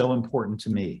why it's so important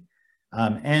to me.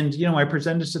 And, you know, I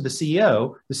presented to the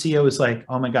CEO. The CEO is like,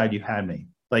 oh my God, you had me.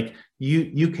 Like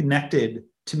you connected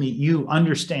to me. You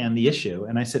understand the issue.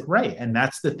 And I said, right. And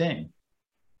that's the thing.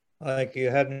 Like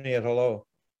you had me at hello.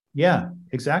 Yeah,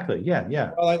 exactly. Yeah,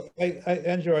 yeah. Well,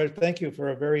 Andrew, thank you for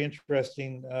a very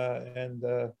interesting and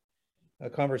a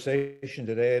conversation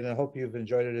today, and I hope you've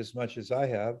enjoyed it as much as I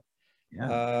have.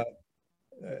 Yeah.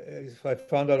 I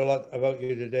found out a lot about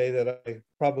you today that I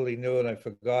probably knew and I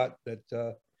forgot. That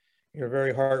you're a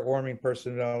very heartwarming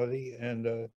personality and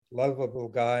a lovable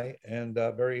guy and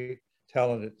very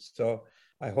talented. So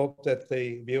I hope that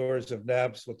the viewers of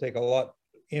NABS will take a lot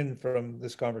in from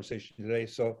this conversation today.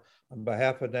 So on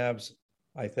behalf of NABS,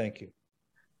 I thank you.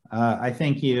 I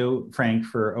thank you, Frank,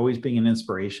 for always being an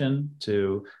inspiration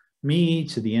to me,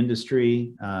 to the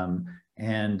industry,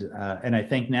 and I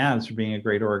thank NABS for being a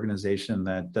great organization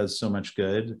that does so much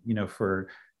good. You know, for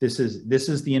this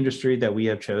is the industry that we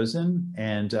have chosen,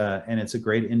 and it's a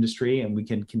great industry, and we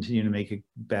can continue to make it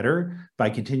better by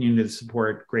continuing to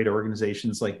support great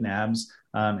organizations like NABS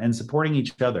and supporting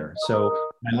each other.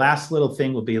 So my last little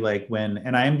thing will be like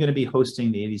and I am going to be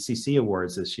hosting the ADCC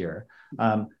Awards this year.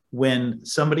 When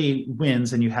somebody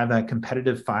wins and you have that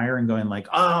competitive fire and going like,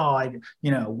 oh,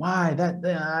 why that,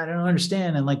 I don't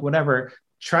understand. And like, whatever,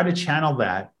 try to channel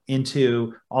that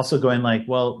into also going like,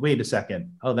 well, wait a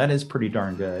second. Oh, that is pretty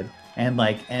darn good. And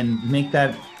make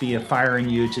that be a fire in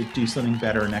you to do something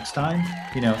better next time,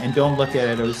 and don't look at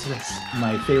it as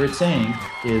my favorite saying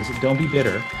is don't be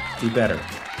bitter, be better.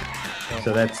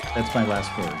 So that's my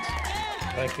last words.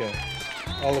 Thank you.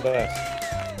 All the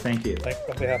best. Thank you. Thanks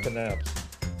on behalf of NABS.